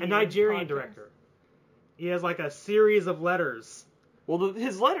 A Nigerian podcast. director. He has like a series of letters. Well, the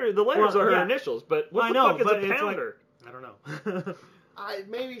letters Well, are her yeah. initials, but what Well, the I know, fuck is but a it's Pounder? I don't know.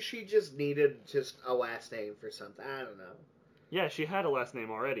 Maybe she just needed just a last name for something. I don't know. Yeah, she had a last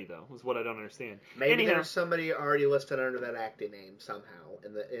name already, though. Was what I don't understand. Maybe Anyhow, there's somebody already listed under that acting name somehow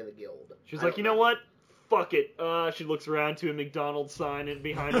in the guild. she's I like, don't you know what? Fuck it. She looks around to a McDonald's sign and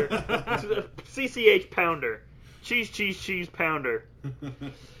behind her, CCH Pounder, cheese Pounder.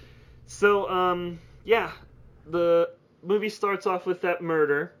 So, yeah, the movie starts off with that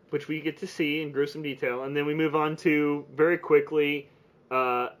murder, which we get to see in gruesome detail, and then we move on to very quickly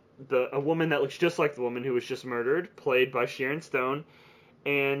a woman that looks just like the woman who was just murdered, played by Sharon Stone,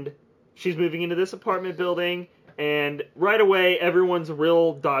 and she's moving into this apartment building, and right away everyone's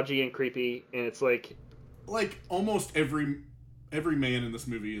real dodgy and creepy, and it's like almost every man in this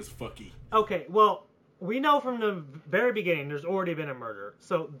movie is fucky. Okay, well, we know from the very beginning there's already been a murder,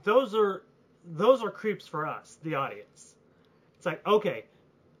 so those are creeps for us, the audience. It's like, okay,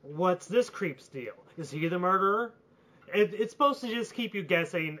 what's this creep's deal? Is he the murderer? It's supposed to just keep you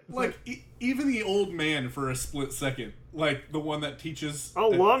guessing. Like, even the old man for a split second, like the one that teaches.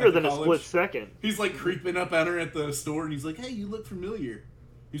 longer at the than a college, split second. He's like creeping up at her at the store, and he's like, "Hey, you look familiar."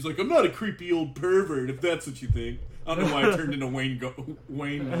 He's like, "I'm not a creepy old pervert, if that's what you think." I don't know why I turned into Wayne.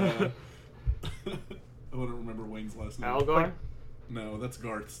 I don't remember Wayne's last name. Algar? No, that's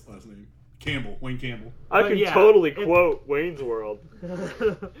Garth's last name. Campbell. Wayne Campbell. I But can yeah, totally quote Wayne's World.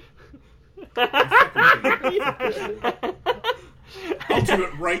 I'll do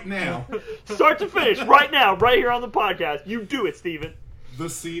it right now. Start to finish, right now, right here on the podcast. You do it, Steven. The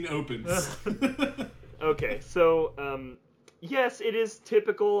scene opens. Okay, so, yes, it is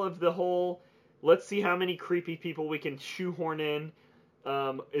typical of the whole, let's see how many creepy people we can shoehorn in.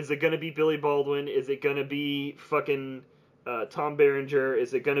 Is it gonna be Billy Baldwin? Is it gonna be fucking Tom Berenger?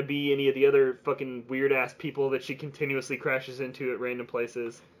 Is it gonna be any of the other fucking weird-ass people that she continuously crashes into at random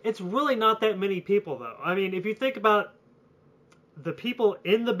places? It's really not that many people, though. I mean, if you think about the people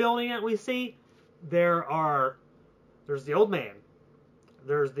in the building that we see, there's the old man.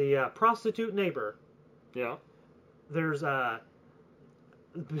 There's the prostitute neighbor. Yeah. There's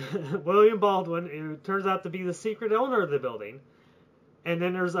William Baldwin, who turns out to be the secret owner of the building. And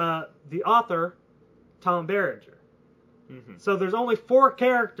then there's the author, Tom Berenger. Mm-hmm. So there's only 4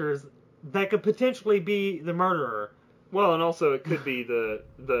 characters that could potentially be the murderer. Well, and also it could be the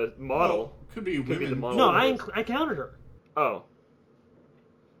model. Well, could be Could be women. the model. No, I counted her. Oh.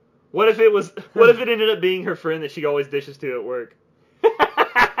 What if it ended up being her friend that she always dishes to at work?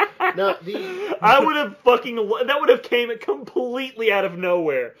 No, I would have that would have came completely out of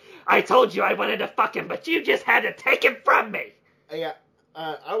nowhere. I told you I wanted to fuck him, but you just had to take him from me. yeah,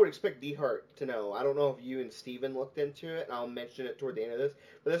 I would expect DeHart to know. I don't know if you and Steven looked into it, and I'll mention it toward the end of this,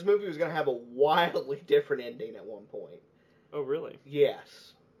 but this movie was going to have a wildly different ending at one point. Oh, really?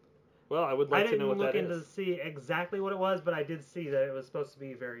 Yes. Well, I would I like to know didn't what look that into is. to see exactly what it was, but I did see that it was supposed to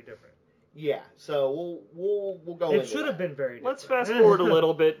be very different. Yeah, so we'll go It into should have that. been very different. Let's fast forward a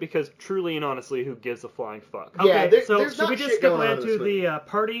little bit, because truly and honestly, who gives a flying fuck? Yeah, Okay, so there's should not we just shit skip going on ahead in to this movie. the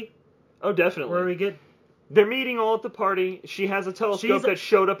party Oh, definitely. where we get... They're meeting all at the party. She has a telescope that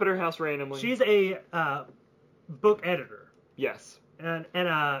showed up at her house randomly. She's a book editor. Yes. And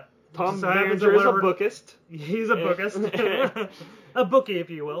Tom so happens Berenger is a that bookist. He's a bookist. A bookie, if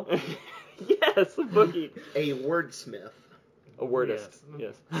you will. Yes, a bookie. A wordsmith. A wordist.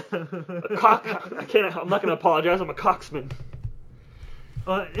 Yes. A I'm not going to apologize. I'm a coxman.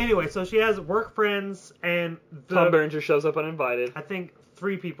 Anyway, so she has work friends and Tom Berenger shows up uninvited. I think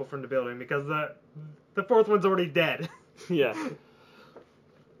 3 people from the building because the 4th one's already dead. Yeah.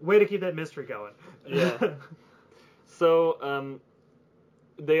 Way to keep that mystery going. Yeah. So,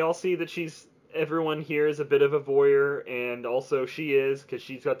 they all see that everyone here is a bit of a voyeur, and also she is, because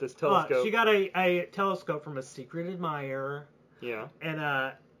she's got this telescope. She got a telescope from a secret admirer. Yeah. And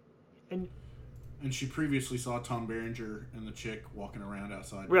And she previously saw Tom Berenger and the chick walking around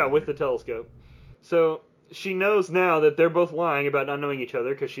outside. Yeah, with the telescope. So she knows now that they're both lying about not knowing each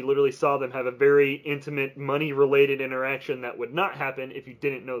other, because she literally saw them have a very intimate, money-related interaction that would not happen if you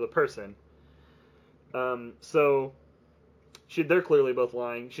didn't know the person. So they're clearly both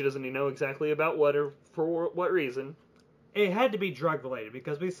lying. She doesn't even know exactly about what or for what reason. it had to be drug related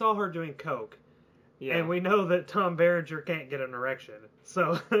because we saw her doing coke. Yeah. And we know that Tom Berenger can't get an erection.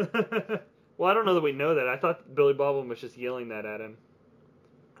 So Well, I don't know that we know that. I thought Billy Baldwin was just yelling that at him.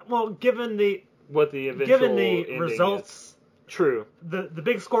 well, given the Ending results, is. True. the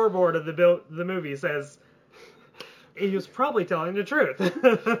big scoreboard of the movie says he was probably telling the truth.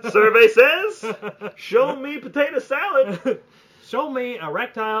 Survey says, show me potato salad. Show me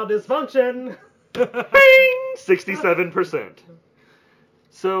erectile dysfunction. Bing! 67%.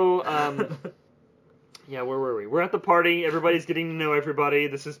 So, yeah, where were we? We're at the party. Everybody's getting to know everybody.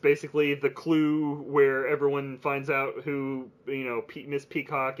 This is basically the clue where everyone finds out who, Miss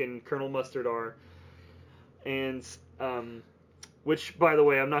Peacock and Colonel Mustard are. And, which, by the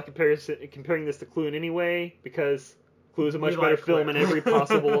way, I'm not comparing this to Clue in any way, because Clue is a much We better like film Clue. in every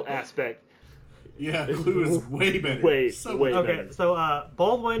possible aspect. Yeah, Clue is way better. Way way better. Okay, so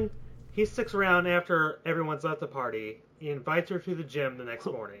Baldwin, he sticks around after everyone's left the party. He invites her to the gym the next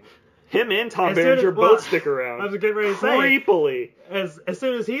morning. Him and Tom As soon Berenger as- well, both stick around. I was getting ready to say, Creepily. as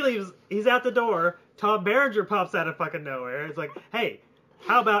soon as he leaves, he's out the door. Tom Berenger pops out of fucking nowhere. It's like, hey,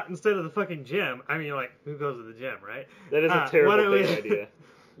 how about instead of the fucking gym? I mean, like, who goes to the gym, right? That is a why terrible don't we- idea.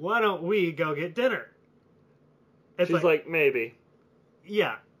 Why don't we go get dinner? It's She's like, maybe.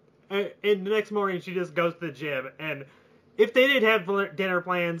 yeah. And the next morning, she just goes to the gym, and if they did have dinner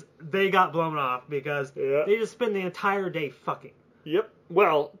plans, they got blown off because Yeah. they just spend the entire day fucking. Yep.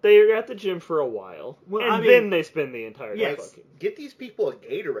 Well, they're at the gym for a while, Well, and I mean- then they spend the entire day Yes. fucking. Get these people a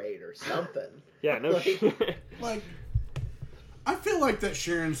Gatorade or something. Yeah, no Like, shit. Like, I feel like that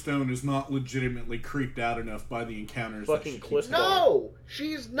Sharon Stone is not legitimately creeped out enough by the encounters Fucking that she keeps Cliff having. No,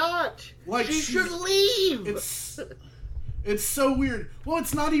 she's not. Like, she she's- should leave. It's so weird. Well,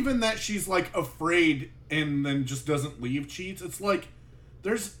 it's not even that she's like afraid and then just doesn't leave cheats. It's like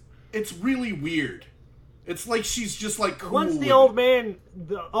it's really weird. It's like she's just like cool. Once with the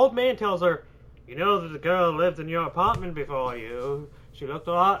it. old man tells her, You know that the girl lived in your apartment before you. She looked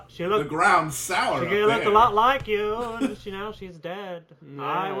a lot. She The looked. ground's sour. She up looked a there. lot like you, and she's dead. Yeah.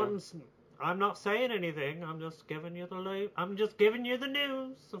 I wouldn't. I'm not saying anything. I'm just giving you I'm just giving you the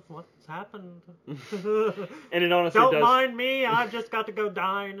news of what's happened. And it honestly Don't does. mind me. I've just got to go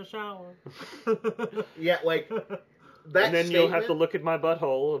die in the shower. Yeah, like that. And then you'll have to statement- look at my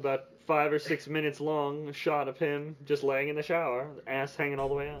butthole about 5 or 6 minutes long, a shot of him just laying in the shower, ass hanging all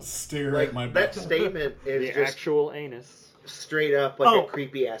the way out. Stare Like at my that butt. statement is The just actual anus. straight up like Oh. a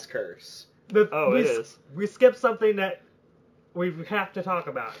creepy ass curse. But Oh, it is. We skipped something that we have to talk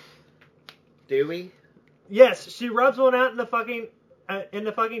about. Do we? Yes, she rubs one out in the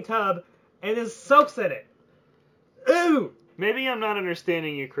fucking tub, and then soaks in it. Ooh! Maybe I'm not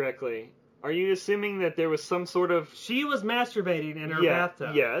understanding you correctly. Are you assuming that there was some sort of... She was masturbating in her yeah,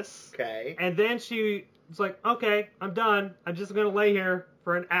 bathtub. yes. Okay. And then she was like, okay, I'm done. I'm just going to lay here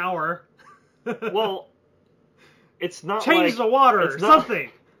for an hour. Well, it's not Change like... the water or it's not-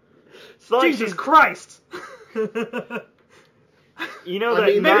 something. It's not like Jesus she's- Christ. You know I that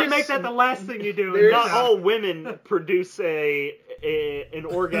mean, Maybe not, make that the last thing you do. There's- not all women produce an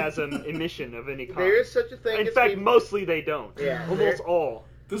orgasm emission of any kind. There is such a thing In as fact, female, mostly they don't. Yeah, Almost there- all.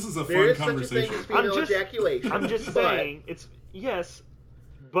 This is a there fun is such a thing conversation. as female I'm just- ejaculation. I'm just but saying, it's... Yes,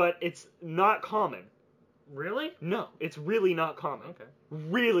 but it's not common. Really? No, it's really not common. Okay.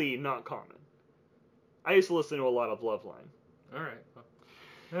 Really not common. I used to listen to a lot of Loveline. All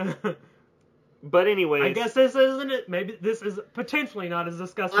right. But anyways... I guess this isn't it. Maybe this is potentially not as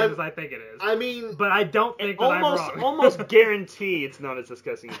disgusting I'm- as I think it is. I mean, But I don't think that I'm wrong. almost guarantee it's not as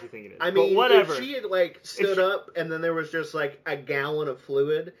disgusting as you think it is. I mean, but whatever. if she had like stood she- up and then there was just like a gallon of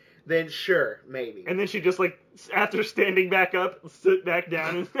fluid, then sure, maybe. And then she just like after standing back up, sit back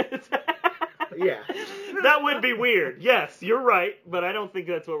down. And Yeah. That would be weird. Yes, you're right, but I don't think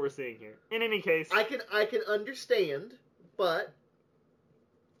that's what we're seeing here. In any case, I can understand, but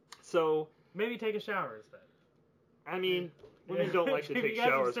so Maybe take a shower instead. I mean, women don't like to If take you got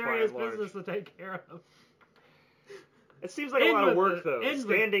some showers by serious and large. business to take care of. It seems like a In lot of with work it. though. In with-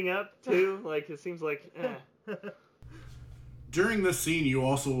 Standing up too, like it seems like. During this scene, you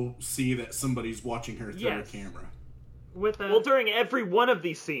also see that somebody's watching her through Yes. a camera. With a, Well, during every one of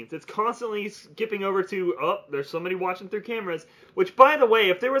these scenes, it's constantly skipping over to, oh, there's somebody watching through cameras. Which, by the way,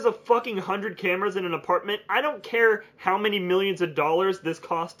 if there was a fucking 100 cameras in an apartment, I don't care how many millions of dollars this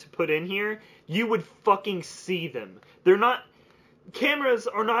cost to put in here, you would fucking see them. They're not... Cameras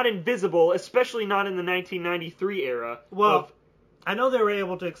are not invisible, especially not in the 1993 era. well, of- I know they were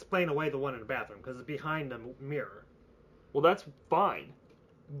able to explain away the one in the bathroom because it's behind the mirror. well, that's fine.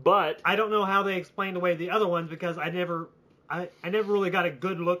 But... I don't know how they explained away the other ones because I never really got a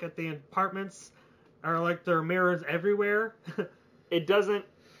good look at the apartments or like there are mirrors everywhere. it doesn't.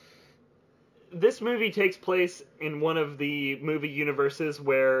 This movie takes place in one of the movie universes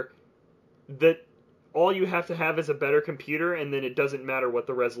where all you have to have is a better computer, and then it doesn't matter what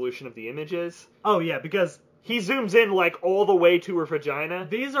the resolution of the image is. Oh yeah, because He zooms in like all the way to her vagina.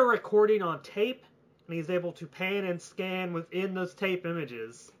 these are recording on tape, and he's able to pan and scan within those tape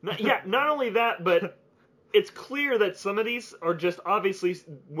images. Not only that, but it's clear that some of these are just obviously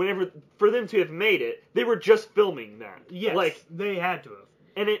for them to have made it, they were just filming that. Yes, Like, they had to have.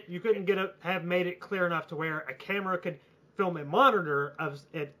 and it You couldn't have made it clear enough to where a camera could film a monitor of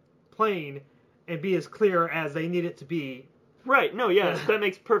it playing and be as clear as they need it to be. Right, no, yeah, that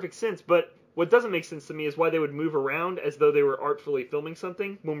makes perfect sense, but what doesn't make sense to me is why they would move around as though they were artfully filming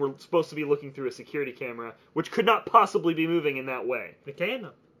something when we're supposed to be looking through a security camera, which could not possibly be moving in that way. They can.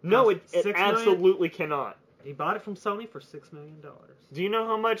 No, it $6 million? absolutely cannot. He bought it from Sony for $6 million. Do you know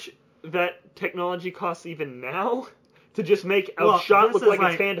how much that technology costs even now? To just make a Well, shot this look is like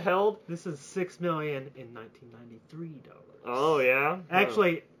like- it's handheld? This is $6 million in 1993 dollars. Oh, yeah?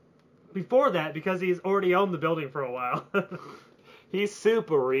 Actually, before that, because he's already owned the building for a while. He's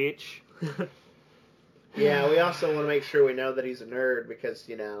super rich. yeah, we also want to make sure we know that he's a nerd because,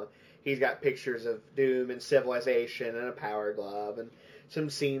 you know, he's got pictures of Doom and Civilization and a Power Glove and some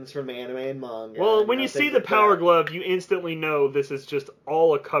scenes from anime and manga. Well, and, when you see the Power Glove, you instantly know this is just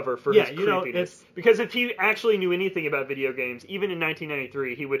all a cover for Yeah, his you know, creepiness. it's- Because if he actually knew anything about video games, even in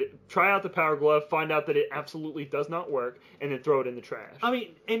 1993, he would try out the Power Glove, find out that it absolutely does not work, and then throw it in the trash. I mean,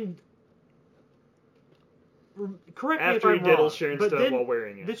 and correct me After if he I'm diddles wrong, Sharon but Stone did- while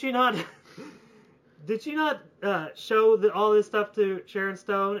wearing it. Did she not? Did she not show all this stuff to Sharon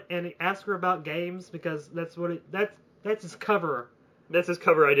Stone and ask her about games because that's his cover. That's his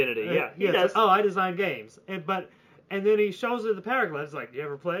cover identity. Yeah, he it's does. like, oh, I design games, and then he shows her the Power Glove. He's like, you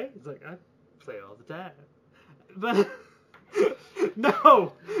ever play? He's like, I play all the time. But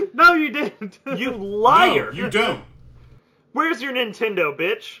No, you didn't. You liar! No, you don't. Where's your Nintendo,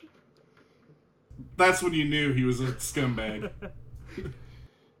 bitch? That's when you knew he was a scumbag.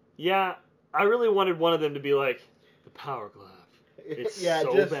 Yeah, I really wanted one of them to be like, the Power Glove. It's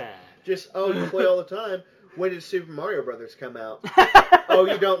so bad. You play all the time. When did Super Mario Brothers come out? Oh,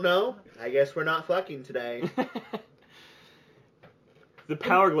 you don't know? I guess we're not fucking today. The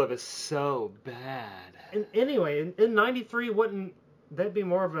Power Glove is so bad. And anyway, in '93, wouldn't that be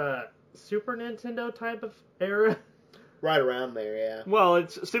more of a Super Nintendo type of era? Right around there, yeah. Well,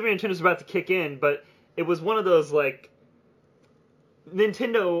 Super Nintendo's about to kick in, but it was one of those, like,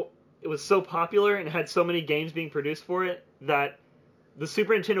 Nintendo, it was so popular and had so many games being produced for it that the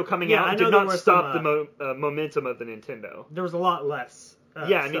Super Nintendo coming out did not stop the momentum of the Nintendo. There was a lot less.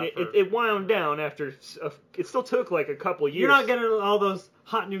 Yeah, I mean, it wound down after. It still took like a couple years. You're not getting all those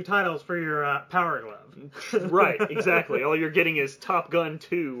hot new titles for your Power Glove. Right, exactly. All you're getting is Top Gun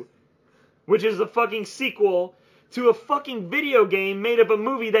 2, which is a fucking sequel to a fucking video game made of a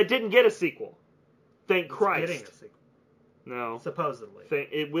movie that didn't get a sequel. Thank Christ. Getting a sequel. No. Supposedly.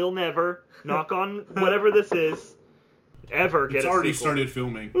 It will never, knock on whatever this is, ever get a sequel. It's already started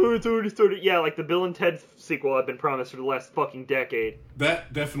filming. Oh, it's already started. Yeah, like the Bill and Ted sequel I've been promised for the last fucking decade.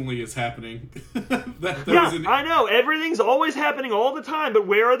 That definitely is happening. that Yeah, was I know. Everything's always happening all the time, but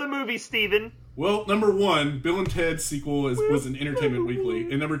where are the movies, Steven? Well, number one, Bill and Ted's sequel was in Entertainment Weekly.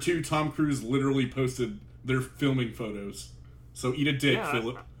 And number two, Tom Cruise literally posted their filming photos. So eat a dick, Yeah,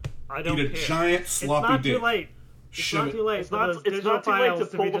 Philip. I don't Eat a care. giant sloppy It's dick. not too late. It's Shove not it. too late. It's not too late to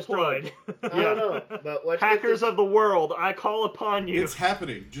pull be the destroyed. I don't know. But let's get Hackers this- of the world, I call upon you. It's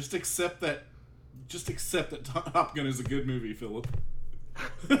happening. Just accept that. Just accept that Top Gun is a good movie, Philip.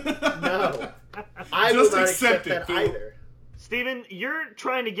 No. I Just will not accept accept it, that Phil. either. Steven, you're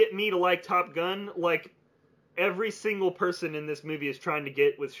trying to get me to like Top Gun like every single person in this movie is trying to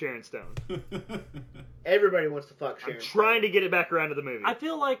get with Sharon Stone. Everybody wants to fuck Sharon. I'm trying to get it back around to the movie. I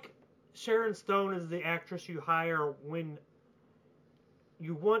feel like Sharon Stone is the actress you hire when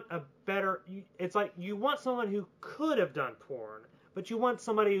you want a better... It's like you want someone who could have done porn, but you want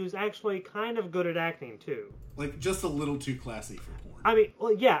somebody who's actually kind of good at acting, too. Like, just a little too classy for porn. I mean,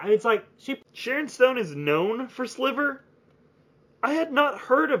 well, yeah, it's like Sharon Stone is known for Sliver. I had not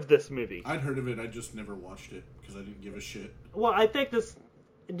heard of this movie. I'd heard of it, I just never watched it, because I didn't give a shit. Well, I think this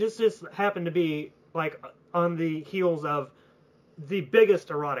just happened to be, like, on the heels of the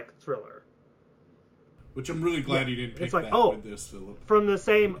biggest erotic thriller. Which I'm really glad you didn't pick It's like, that oh. with this, Philip. From the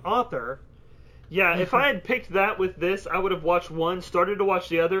same author. Yeah, if I had picked that with this, I would have watched one, started to watch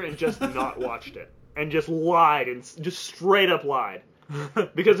the other, and just not watched it. And just lied, and just straight up lied.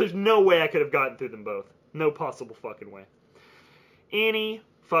 Because there's no way I could have gotten through them both. No possible fucking way. Any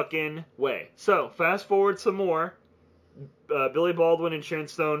fucking way. So, fast forward some more. Billy Baldwin and Sharon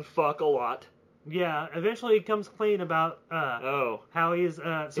Stone fuck a lot. Yeah, eventually he comes clean about how he's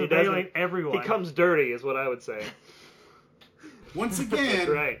surveilling everyone. He comes dirty, is what I would say. Once again, That's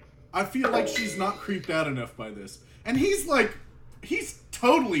right. I feel like she's not creeped out enough by this. And he's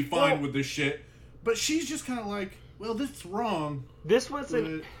totally fine with this shit, but she's just kind of like, well, this is wrong. This was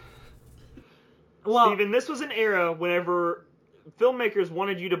Well, Steven, this was an era whenever filmmakers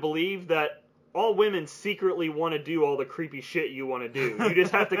wanted you to believe that all women secretly want to do all the creepy shit you want to do. You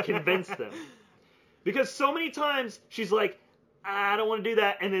just have to convince them. Because so many times she's like, I don't want to do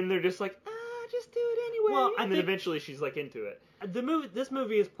that, and then they're just like, just do it anyway. Well, and then eventually she's like into it. This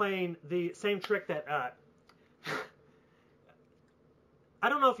movie is playing the same trick that I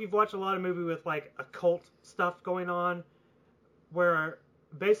don't know if you've watched a lot of movie with like occult stuff going on, where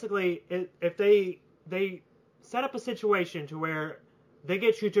basically if they set up a situation to where they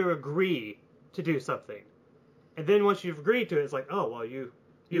get you to agree to do something, and then once you've agreed to it, it's like, oh well, you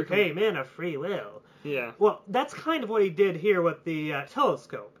came in of free will. Yeah. Well, that's kind of what he did here with the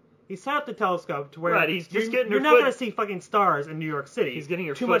telescope. He set up the telescope to where he's just getting you're her not foot- going to see fucking stars in New York City. He's getting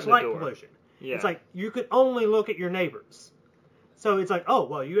her too foot much in the light door. pollution. Yeah. It's like you could only look at your neighbors. So it's like, oh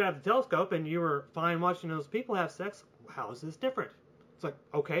well, you have the telescope and you were fine watching those people have sex. How is this different? It's like,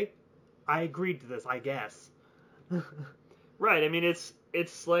 okay, I agreed to this, I guess. Right. I mean, it's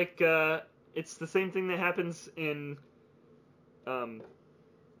like it's the same thing that happens in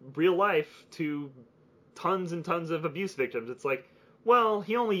real life to tons and tons of abuse victims. It's like, well,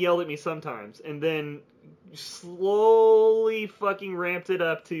 he only yelled at me sometimes, and then slowly fucking ramped it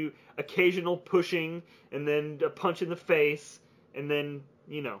up to occasional pushing, and then a punch in the face, and then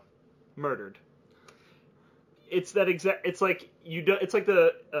murdered. It's that exact. It's like you do. It's like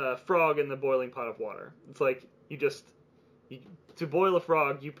the frog in the boiling pot of water. It's like you to boil a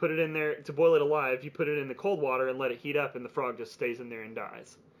frog, you put it in there, to boil it alive, you put it in the cold water and let it heat up, and the frog just stays in there and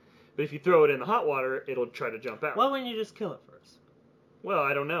dies. But if you throw it in the hot water, it'll try to jump out. Why wouldn't you just kill it first? Well,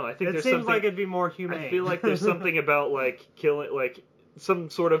 I don't know. I think It there's seems something. like it'd be more humane. I feel like there's something about like killing, like some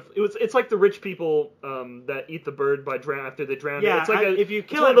sort of. It's like the rich people that eat the bird by after they drown Yeah, it. It's like if you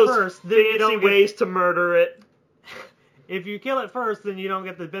kill it's it one of those first, then you fancy don't get- ways to murder it. If you kill it first, then you don't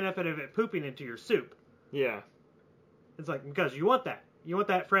get the benefit of it pooping into your soup. Yeah. It's like, because you want that. You want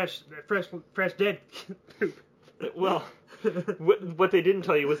that fresh dead poop. Well, what they didn't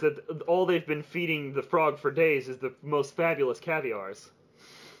tell you was that all they've been feeding the frog for days is the most fabulous caviars.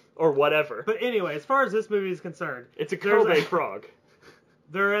 Or whatever. But anyway, as far as this movie is concerned, It's a there's Kobe frog.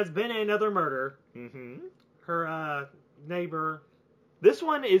 there has been another murder. hmm Her neighbor. This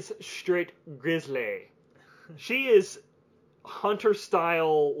one is straight grisly. She is hunter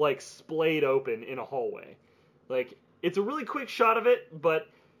style, like splayed open in a hallway. Like, it's a really quick shot of it, but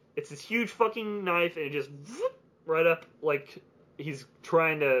it's this huge fucking knife and it just whoop, right up like he's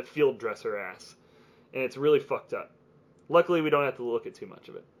trying to field dress her ass. And it's really fucked up. Luckily, we don't have to look at too much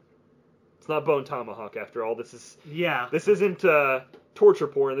of it. It's not Bone Tomahawk after all. This Yeah. isn't torture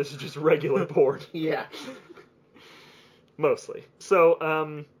porn. This is just regular porn. Yeah. Mostly.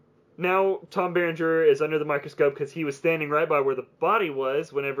 So, now Tom Berenger is under the microscope because he was standing right by where the body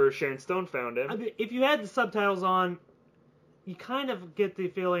was whenever Sharon Stone found him. I mean, if you had the subtitles on, you kind of get the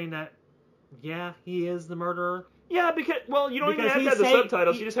feeling that, yeah, he is the murderer. Yeah, because, well, you don't even Because have to he's have the saying-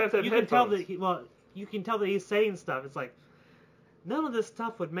 subtitles. You just have to have you headphones. can tell that you can tell that he's saying stuff. It's like, none of this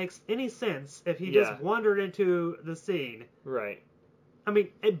stuff would make any sense if he Yeah. just wandered into the scene. Right. I mean,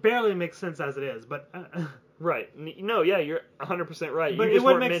 it barely makes sense as it is, but Right. No, yeah, you're 100% right. But you it just wouldn't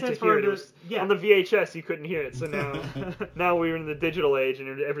weren't make meant to sense for hear him it. to- It was, yeah. On the VHS, you couldn't hear it, so now we're in the digital age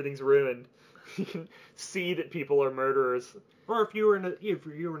and everything's ruined. You can see that people are murderers. or if you were in a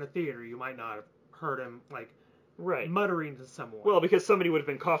theater, you might not have heard him like Right. muttering to someone. Well, because somebody would have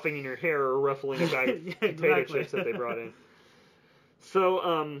been coughing in your hair or ruffling a bag of Yeah, potato exactly. chips that they brought in.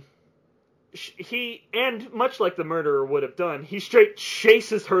 So, he, and much like the murderer would have done, he straight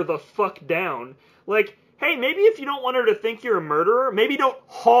chases her the fuck down. Like, hey, maybe if you don't want her to think you're a murderer, maybe don't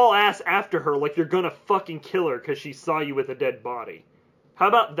haul ass after her like you're gonna fucking kill her because she saw you with a dead body. How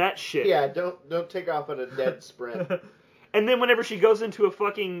about that shit? Yeah, don't take off at a dead sprint. And then whenever she goes into a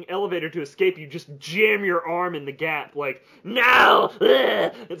fucking elevator to escape, you just jam your arm in the gap, like, no!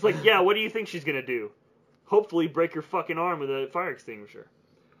 Ugh! It's like, yeah, what do you think she's gonna do? Hopefully break your fucking arm with a fire extinguisher.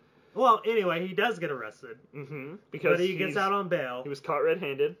 Well, anyway, he does get arrested, Because but he gets out on bail, he was caught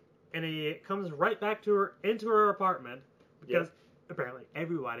red-handed. and he comes right back to into her apartment because apparently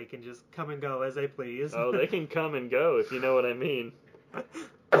everybody can just come and go as they please. Oh, they can come and go, if you know what I mean.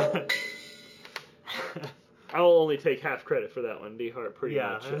 I'll only take half credit for that one, D-Hart, pretty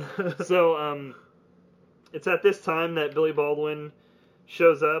much. So, it's at this time that Billy Baldwin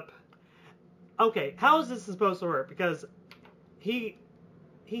shows up. Okay, how is this supposed to work? Because he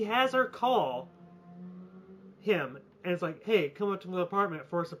has her call him, and it's like, hey, come up to my apartment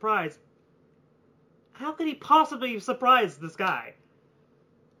for a surprise. How could he possibly surprise this guy?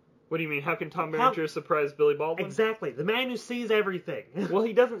 What do you mean? How can Tom Berenger surprise Billy Baldwin? Exactly, the man who sees everything. Well,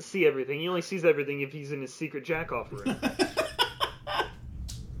 he doesn't see everything. He only sees everything if he's in his secret jack-off room.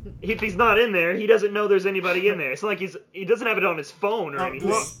 If he's not in there, he doesn't know there's anybody in there. It's not like he doesn't have it on his phone or anything.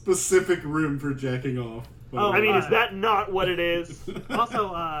 The specific room for jacking off. Oh, I mean, is that not what it is?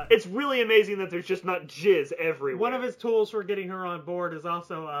 Also, It's really amazing that there's just not jizz everywhere. one of his tools for getting her on board is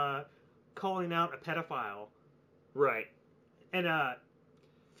also calling out a pedophile. Right. And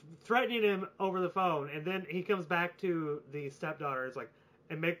threatening him over the phone, and then he comes back to the stepdaughter. It's like,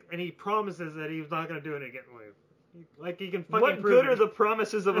 and he promises that he's not going to do it again. Like he can fucking What prove good it. are the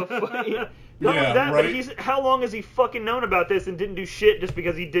promises of a fucking... Not only Yeah, that, right. but how long has he fucking known about this and didn't do shit just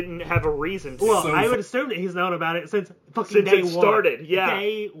because he didn't have a reason to? Well, So- I would assume that he's known about it since fucking Since day it one. started, yeah.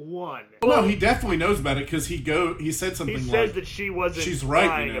 Day one. No, he definitely knows about it because he said something He like, says that she wasn't she's right,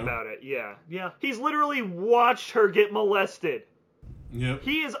 lying you know. about it, yeah. Yeah. He's literally watched her get molested. Yep.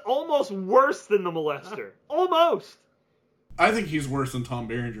 He is almost worse than the molester. Almost! I think he's worse than Tom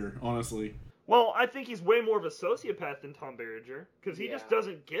Berenger, honestly. Well, I think he's way more of a sociopath than Tom Berenger, because he Yeah. just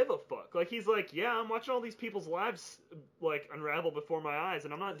doesn't give a fuck. Like, he's like, yeah, I'm watching all these people's lives, like, unravel before my eyes,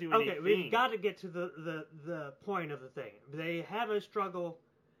 and I'm not doing Okay, anything. we've got to get to the point of the thing. They have a struggle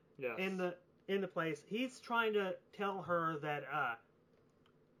Yes. in the place. He's trying to tell her that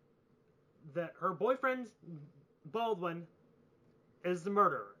that her boyfriend Baldwin is the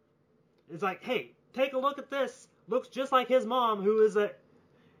murderer. It's like, hey, take a look at this. Looks just like his mom, who is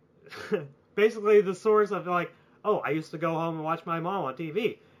basically the source of like, oh, I used to go home and watch my mom on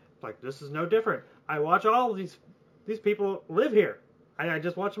TV. Like, this is no different. I watch all of these people live here. I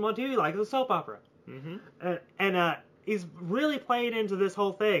just watch them on TV like it's a soap opera. Mm-hmm. And he's really playing into this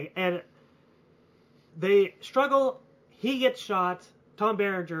whole thing. And they struggle. He gets shot. Tom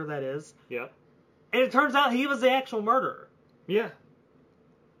Berenger, that is. Yeah. And it turns out he was the actual murderer. Yeah.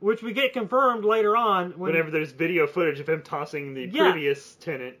 Which we get confirmed later on. Whenever there's video footage of him tossing the previous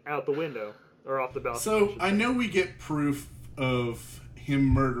tenant out the window. Or off the balcony. So, I know we get proof of him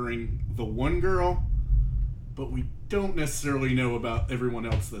murdering the one girl, but we don't necessarily know about everyone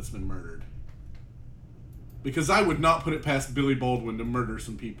else that's been murdered. Because I would not put it past Billy Baldwin to murder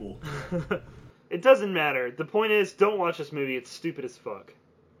some people. It doesn't matter. The point is, don't watch this movie. It's stupid as fuck.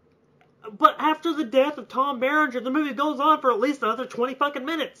 But after the death of Tom Berenger, the movie goes on for at least another 20 fucking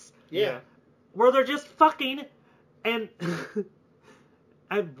minutes. Yeah. Where they're just fucking and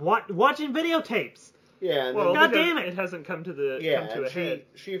watching videotapes. Yeah. And Well, God damn it. It hasn't come to the yeah, come to a and head.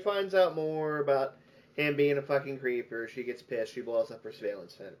 she finds out more about him being a fucking creeper. She gets pissed. She blows up her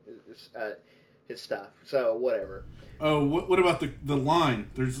surveillance his stuff. So whatever. Oh, what about the line?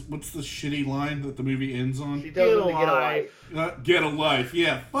 What's the shitty line that the movie ends on? She tells him to get a life. Get a life.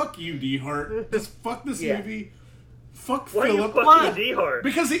 Yeah, fuck you, D Hart. Just fuck this movie. Fuck Why are you Philip. fucking D-Hard?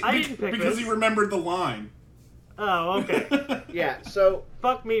 Because he this. remembered the line. Oh, okay. Yeah. So.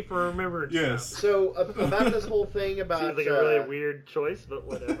 Fuck me for remembering. Yes. So about this whole thing about Seems like a really weird choice, but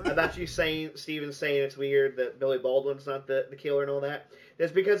whatever. About you saying Steven saying it's weird that Billy Baldwin's not the killer and all that.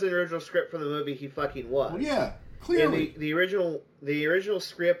 That's because in the original script for the movie he fucking was. Well, yeah, clearly. And the original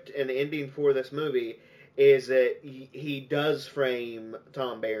script and ending for this movie is that he does frame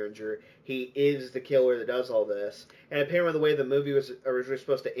Tom Berenger. He is the killer that does all this. And apparently the way the movie was originally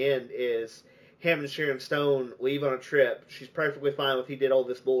supposed to end is him and Sharon Stone leave on a trip. She's perfectly fine with he did all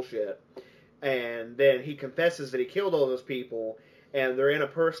this bullshit. And then he confesses that he killed all those people. And they're in a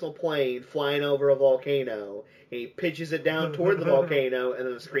personal plane flying over a volcano. And he pitches it down toward the volcano, and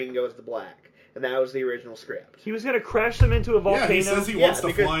then the screen goes to black. And that was the original script. He was going to crash them into a volcano. Yeah, he says he wants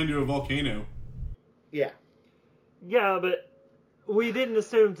to fly into a volcano. Yeah. Yeah, but we didn't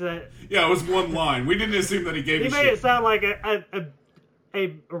assume that. Yeah, it was one line. We didn't assume that he gave He a made shit. it sound like a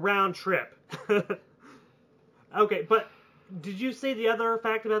round trip. Okay, but did you see the other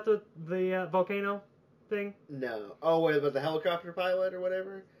fact about the volcano thing? No. Oh, wait, about the helicopter pilot or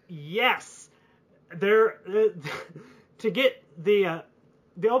whatever? Yes. There to get the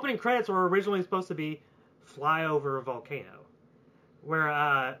opening credits were originally supposed to be fly over a volcano,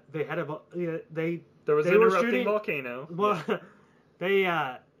 where they had there was an erupting volcano. Well, they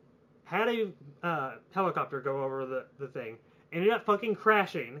had a helicopter go over the thing, ended up fucking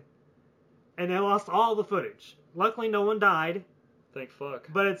crashing, and they lost all the footage. Luckily, no one died. Thank fuck.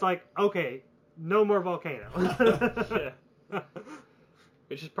 But it's like, okay, no more volcano. Yeah.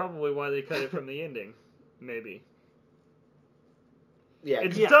 Which is probably why they cut it from the ending. Maybe. Yeah.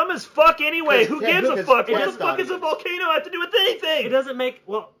 It's dumb as fuck anyway. Who gives a fuck? What the fuck audience. does a volcano have to do with anything? It doesn't make...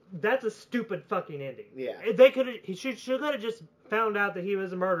 Well, that's a stupid fucking ending. Yeah. They could have... He should have just found out that he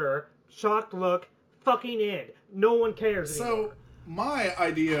was a murderer. Shocked look. Fucking end. No one cares anymore. So, my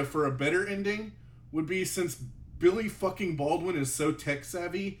idea for a better ending would be, since Billy fucking Baldwin is so tech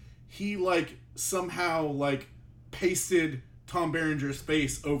savvy, he, somehow, pasted Tom Berenger's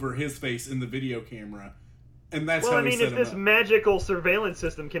face over his face in the video camera. And that's how he set if him this up. magical surveillance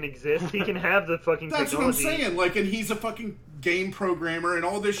system can exist, he can have the fucking That's technology. what I'm saying. And he's a fucking game programmer and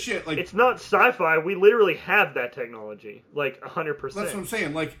all this shit. It's not sci-fi. We literally have that technology. 100%. That's what I'm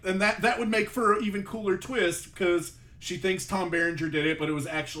saying. And that would make for an even cooler twist, because she thinks Tom Berenger did it, but it was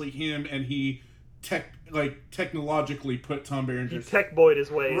actually him, and he technologically put Tom Berenger's... He tech-boyed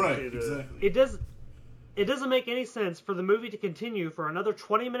his way right, into exactly. It doesn't make any sense for the movie to continue for another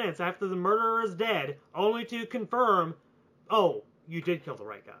 20 minutes after the murderer is dead, only to confirm, oh, you did kill the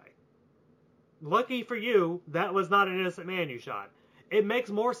right guy. Lucky for you, that was not an innocent man you shot. It makes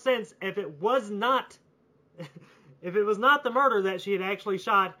more sense if it was not the murder that she had actually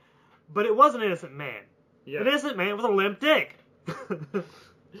shot, but it was an innocent man. Yeah. An innocent man with a limp dick.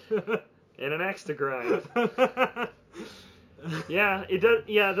 And an axe to grind. Yeah, it does.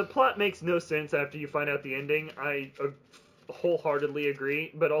 Yeah, the plot makes no sense after you find out the ending. I wholeheartedly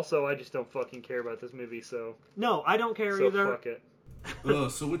agree, but also I just don't fucking care about this movie, so... No, I don't care so either. fuck it.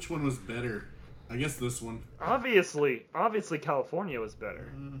 Ugh, so which one was better? I guess this one. Obviously California was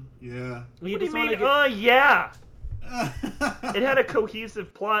better. Yeah. You What do you just wanna mean, yeah! It had a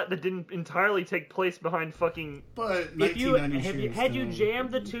cohesive plot that didn't entirely take place behind fucking... But If you 1990 had you jammed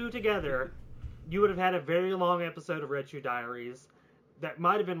the two together, you would have had a very long episode of Red Shoe Diaries that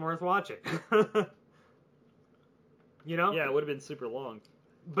might have been worth watching. You know? Yeah, it would have been super long.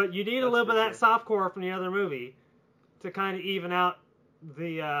 But you need a That's little bit for of that softcore from the other movie to kind of even out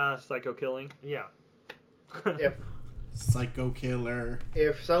the, Psycho killing. yeah. If Psycho killer.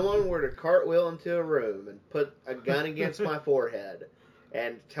 if someone were to cartwheel into a room and put a gun against my forehead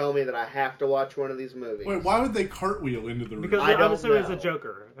and tell me that I have to watch one of these movies, Wait, why would they cartwheel into the room? Because I I'm don't assuming it's know. a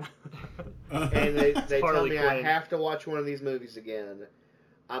Joker. and they tell Harley me I Quinn. have to watch one of these movies again,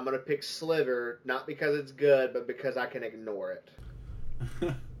 I'm gonna pick Sliver, not because it's good, but because I can ignore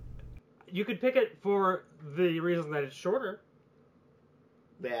it. You could pick it for the reason that it's shorter.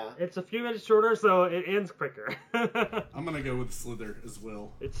 Yeah. It's a few minutes shorter, so it ends quicker. I'm gonna go with Slither as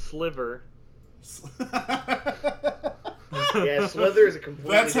well. It's Sliver. Yeah, Slither is a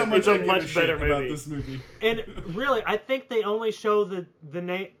completely That's how different- much It's a I give much a shit better about movie. this movie. And really, I think they only show the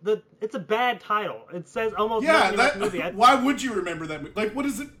name. It's a bad title. It says almost Yeah, nothing about the movie. why would you remember that movie? Like, what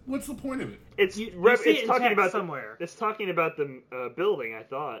is it? What's the point of it? It's You see it's it in talking text about somewhere. It's talking about the building. I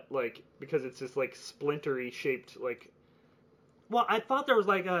thought because it's just splintery shaped Well, I thought there was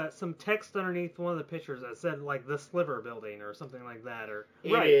some text underneath one of the pictures that said the Sliver Building or something like that. Or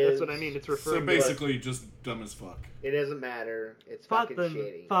It right. is- That's what I mean. It's So referring to basically, just dumb as fuck. It doesn't matter. It's fuck fucking them.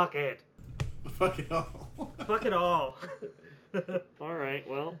 shitty. Fuck it. Fuck it all. Fuck it all. All right.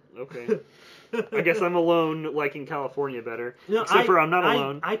 Well, okay. I guess I'm alone liking California better. No, Except for I'm not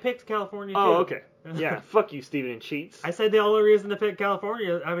alone. I picked California too. Oh, okay. Yeah. Fuck you, Steven and Cheats. I said the only reason to pick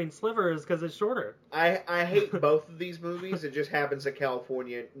Sliver is because it's shorter. I hate both of these movies. It just happens that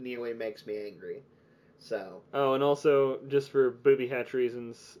California nearly makes me angry. So Oh, and also just for booby hatch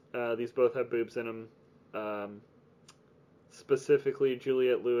reasons, these both have boobs in them. Specifically,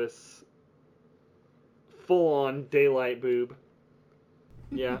 Juliette Lewis, full-on daylight boob.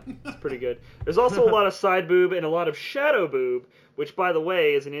 Yeah, it's pretty good. There's also a lot of side boob and a lot of shadow boob, which, by the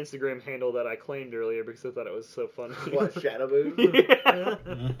way, is an Instagram handle that I claimed earlier because I thought it was so funny. what, Shadow Boob? Yeah.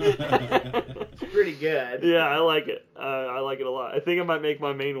 It's pretty good. Yeah, I like it. I like it a lot. I think I might make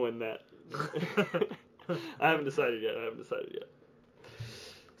my main one that. I haven't decided yet.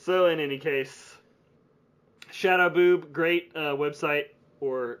 So, in any case, Shadow Boob, great website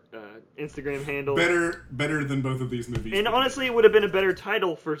or Instagram handle. Better than both of these movies. And honestly, it would have been a better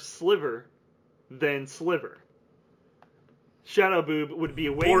title for Sliver than Sliver. Shadow Boob would be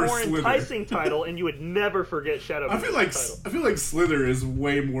a way Or more Slither. enticing title, and you would never forget Shadow Boob. I feel like Slither is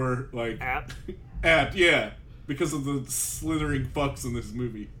way more Apt. apt, yeah, because of the slithering fucks in this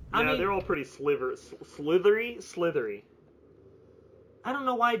movie. I Yeah, mean- they're all pretty slithery. I don't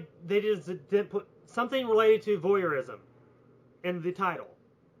know why they just didn't put something related to voyeurism in the title.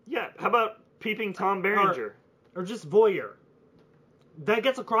 Yeah, how about Peeping Tom Berenger? Or just voyeur. That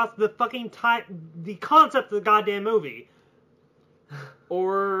gets across the fucking the concept of the goddamn movie.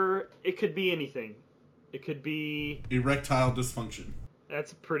 Or it could be anything. It could be... Erectile dysfunction.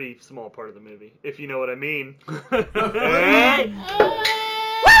 That's a pretty small part of the movie, if you know what I mean. Hey!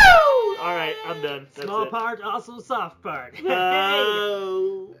 Woo! Alright, I'm done. That's Small it. part, also soft part.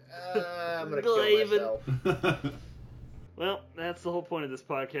 Oh. I'm gonna kill Glaven. myself. Well, that's the whole point of this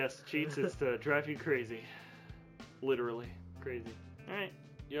podcast, Cheats. It's to drive you crazy. Literally crazy. Alright,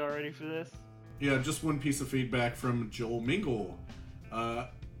 you all ready for this? Yeah, just one piece of feedback from Joel Mingle.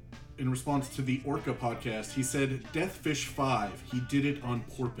 In response to the Orca podcast, he said, Deathfish 5, he did it on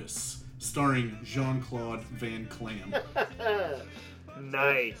porpoise, starring Jean-Claude Van Clam.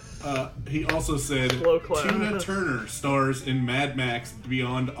 Nice. He also said, Slow clap. Tina Turner stars in Mad Max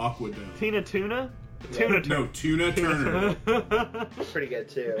Beyond Aquadome. Tina Tuna? No, Tuna Turner. Pretty good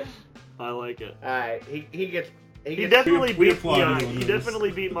too. I like it. Alright, he gets He gets definitely we beat. applaud Yeah, you on he those. definitely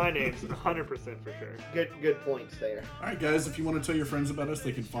beat my names, 100% for sure. good points there. Alright guys, if you want to tell your friends about us,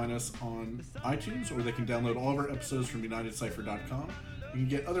 they can find us on iTunes, or they can download all of our episodes from UnitedCipher.com. You can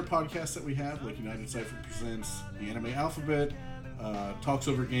get other podcasts that we have, like United Cipher Presents The Anime Alphabet, Talks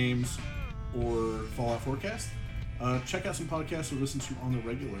Over Games, or Fallout Forecast. Check out some podcasts we listen to on the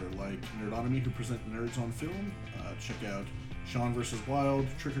regular, like Nerdonomy, who present Nerds on Film. Check out Sean vs. Wild,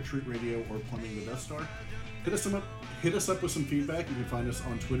 Trick or Treat Radio, or Plumbing the Death Star. Hit us up with some feedback. You can find us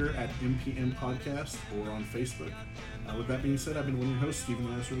on Twitter at MPM Podcast or on Facebook. With that being said, I've been one of your hosts, Stephen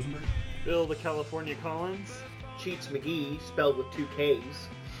Lance Rosenberg. Bill the California Collins. Cheats McGee, spelled with 2 K's.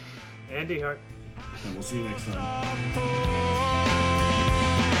 Andy Hart. And we'll see you next time.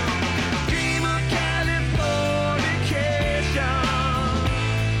 Dream of Californication.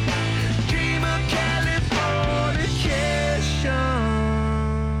 Dream of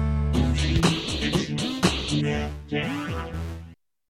Californication.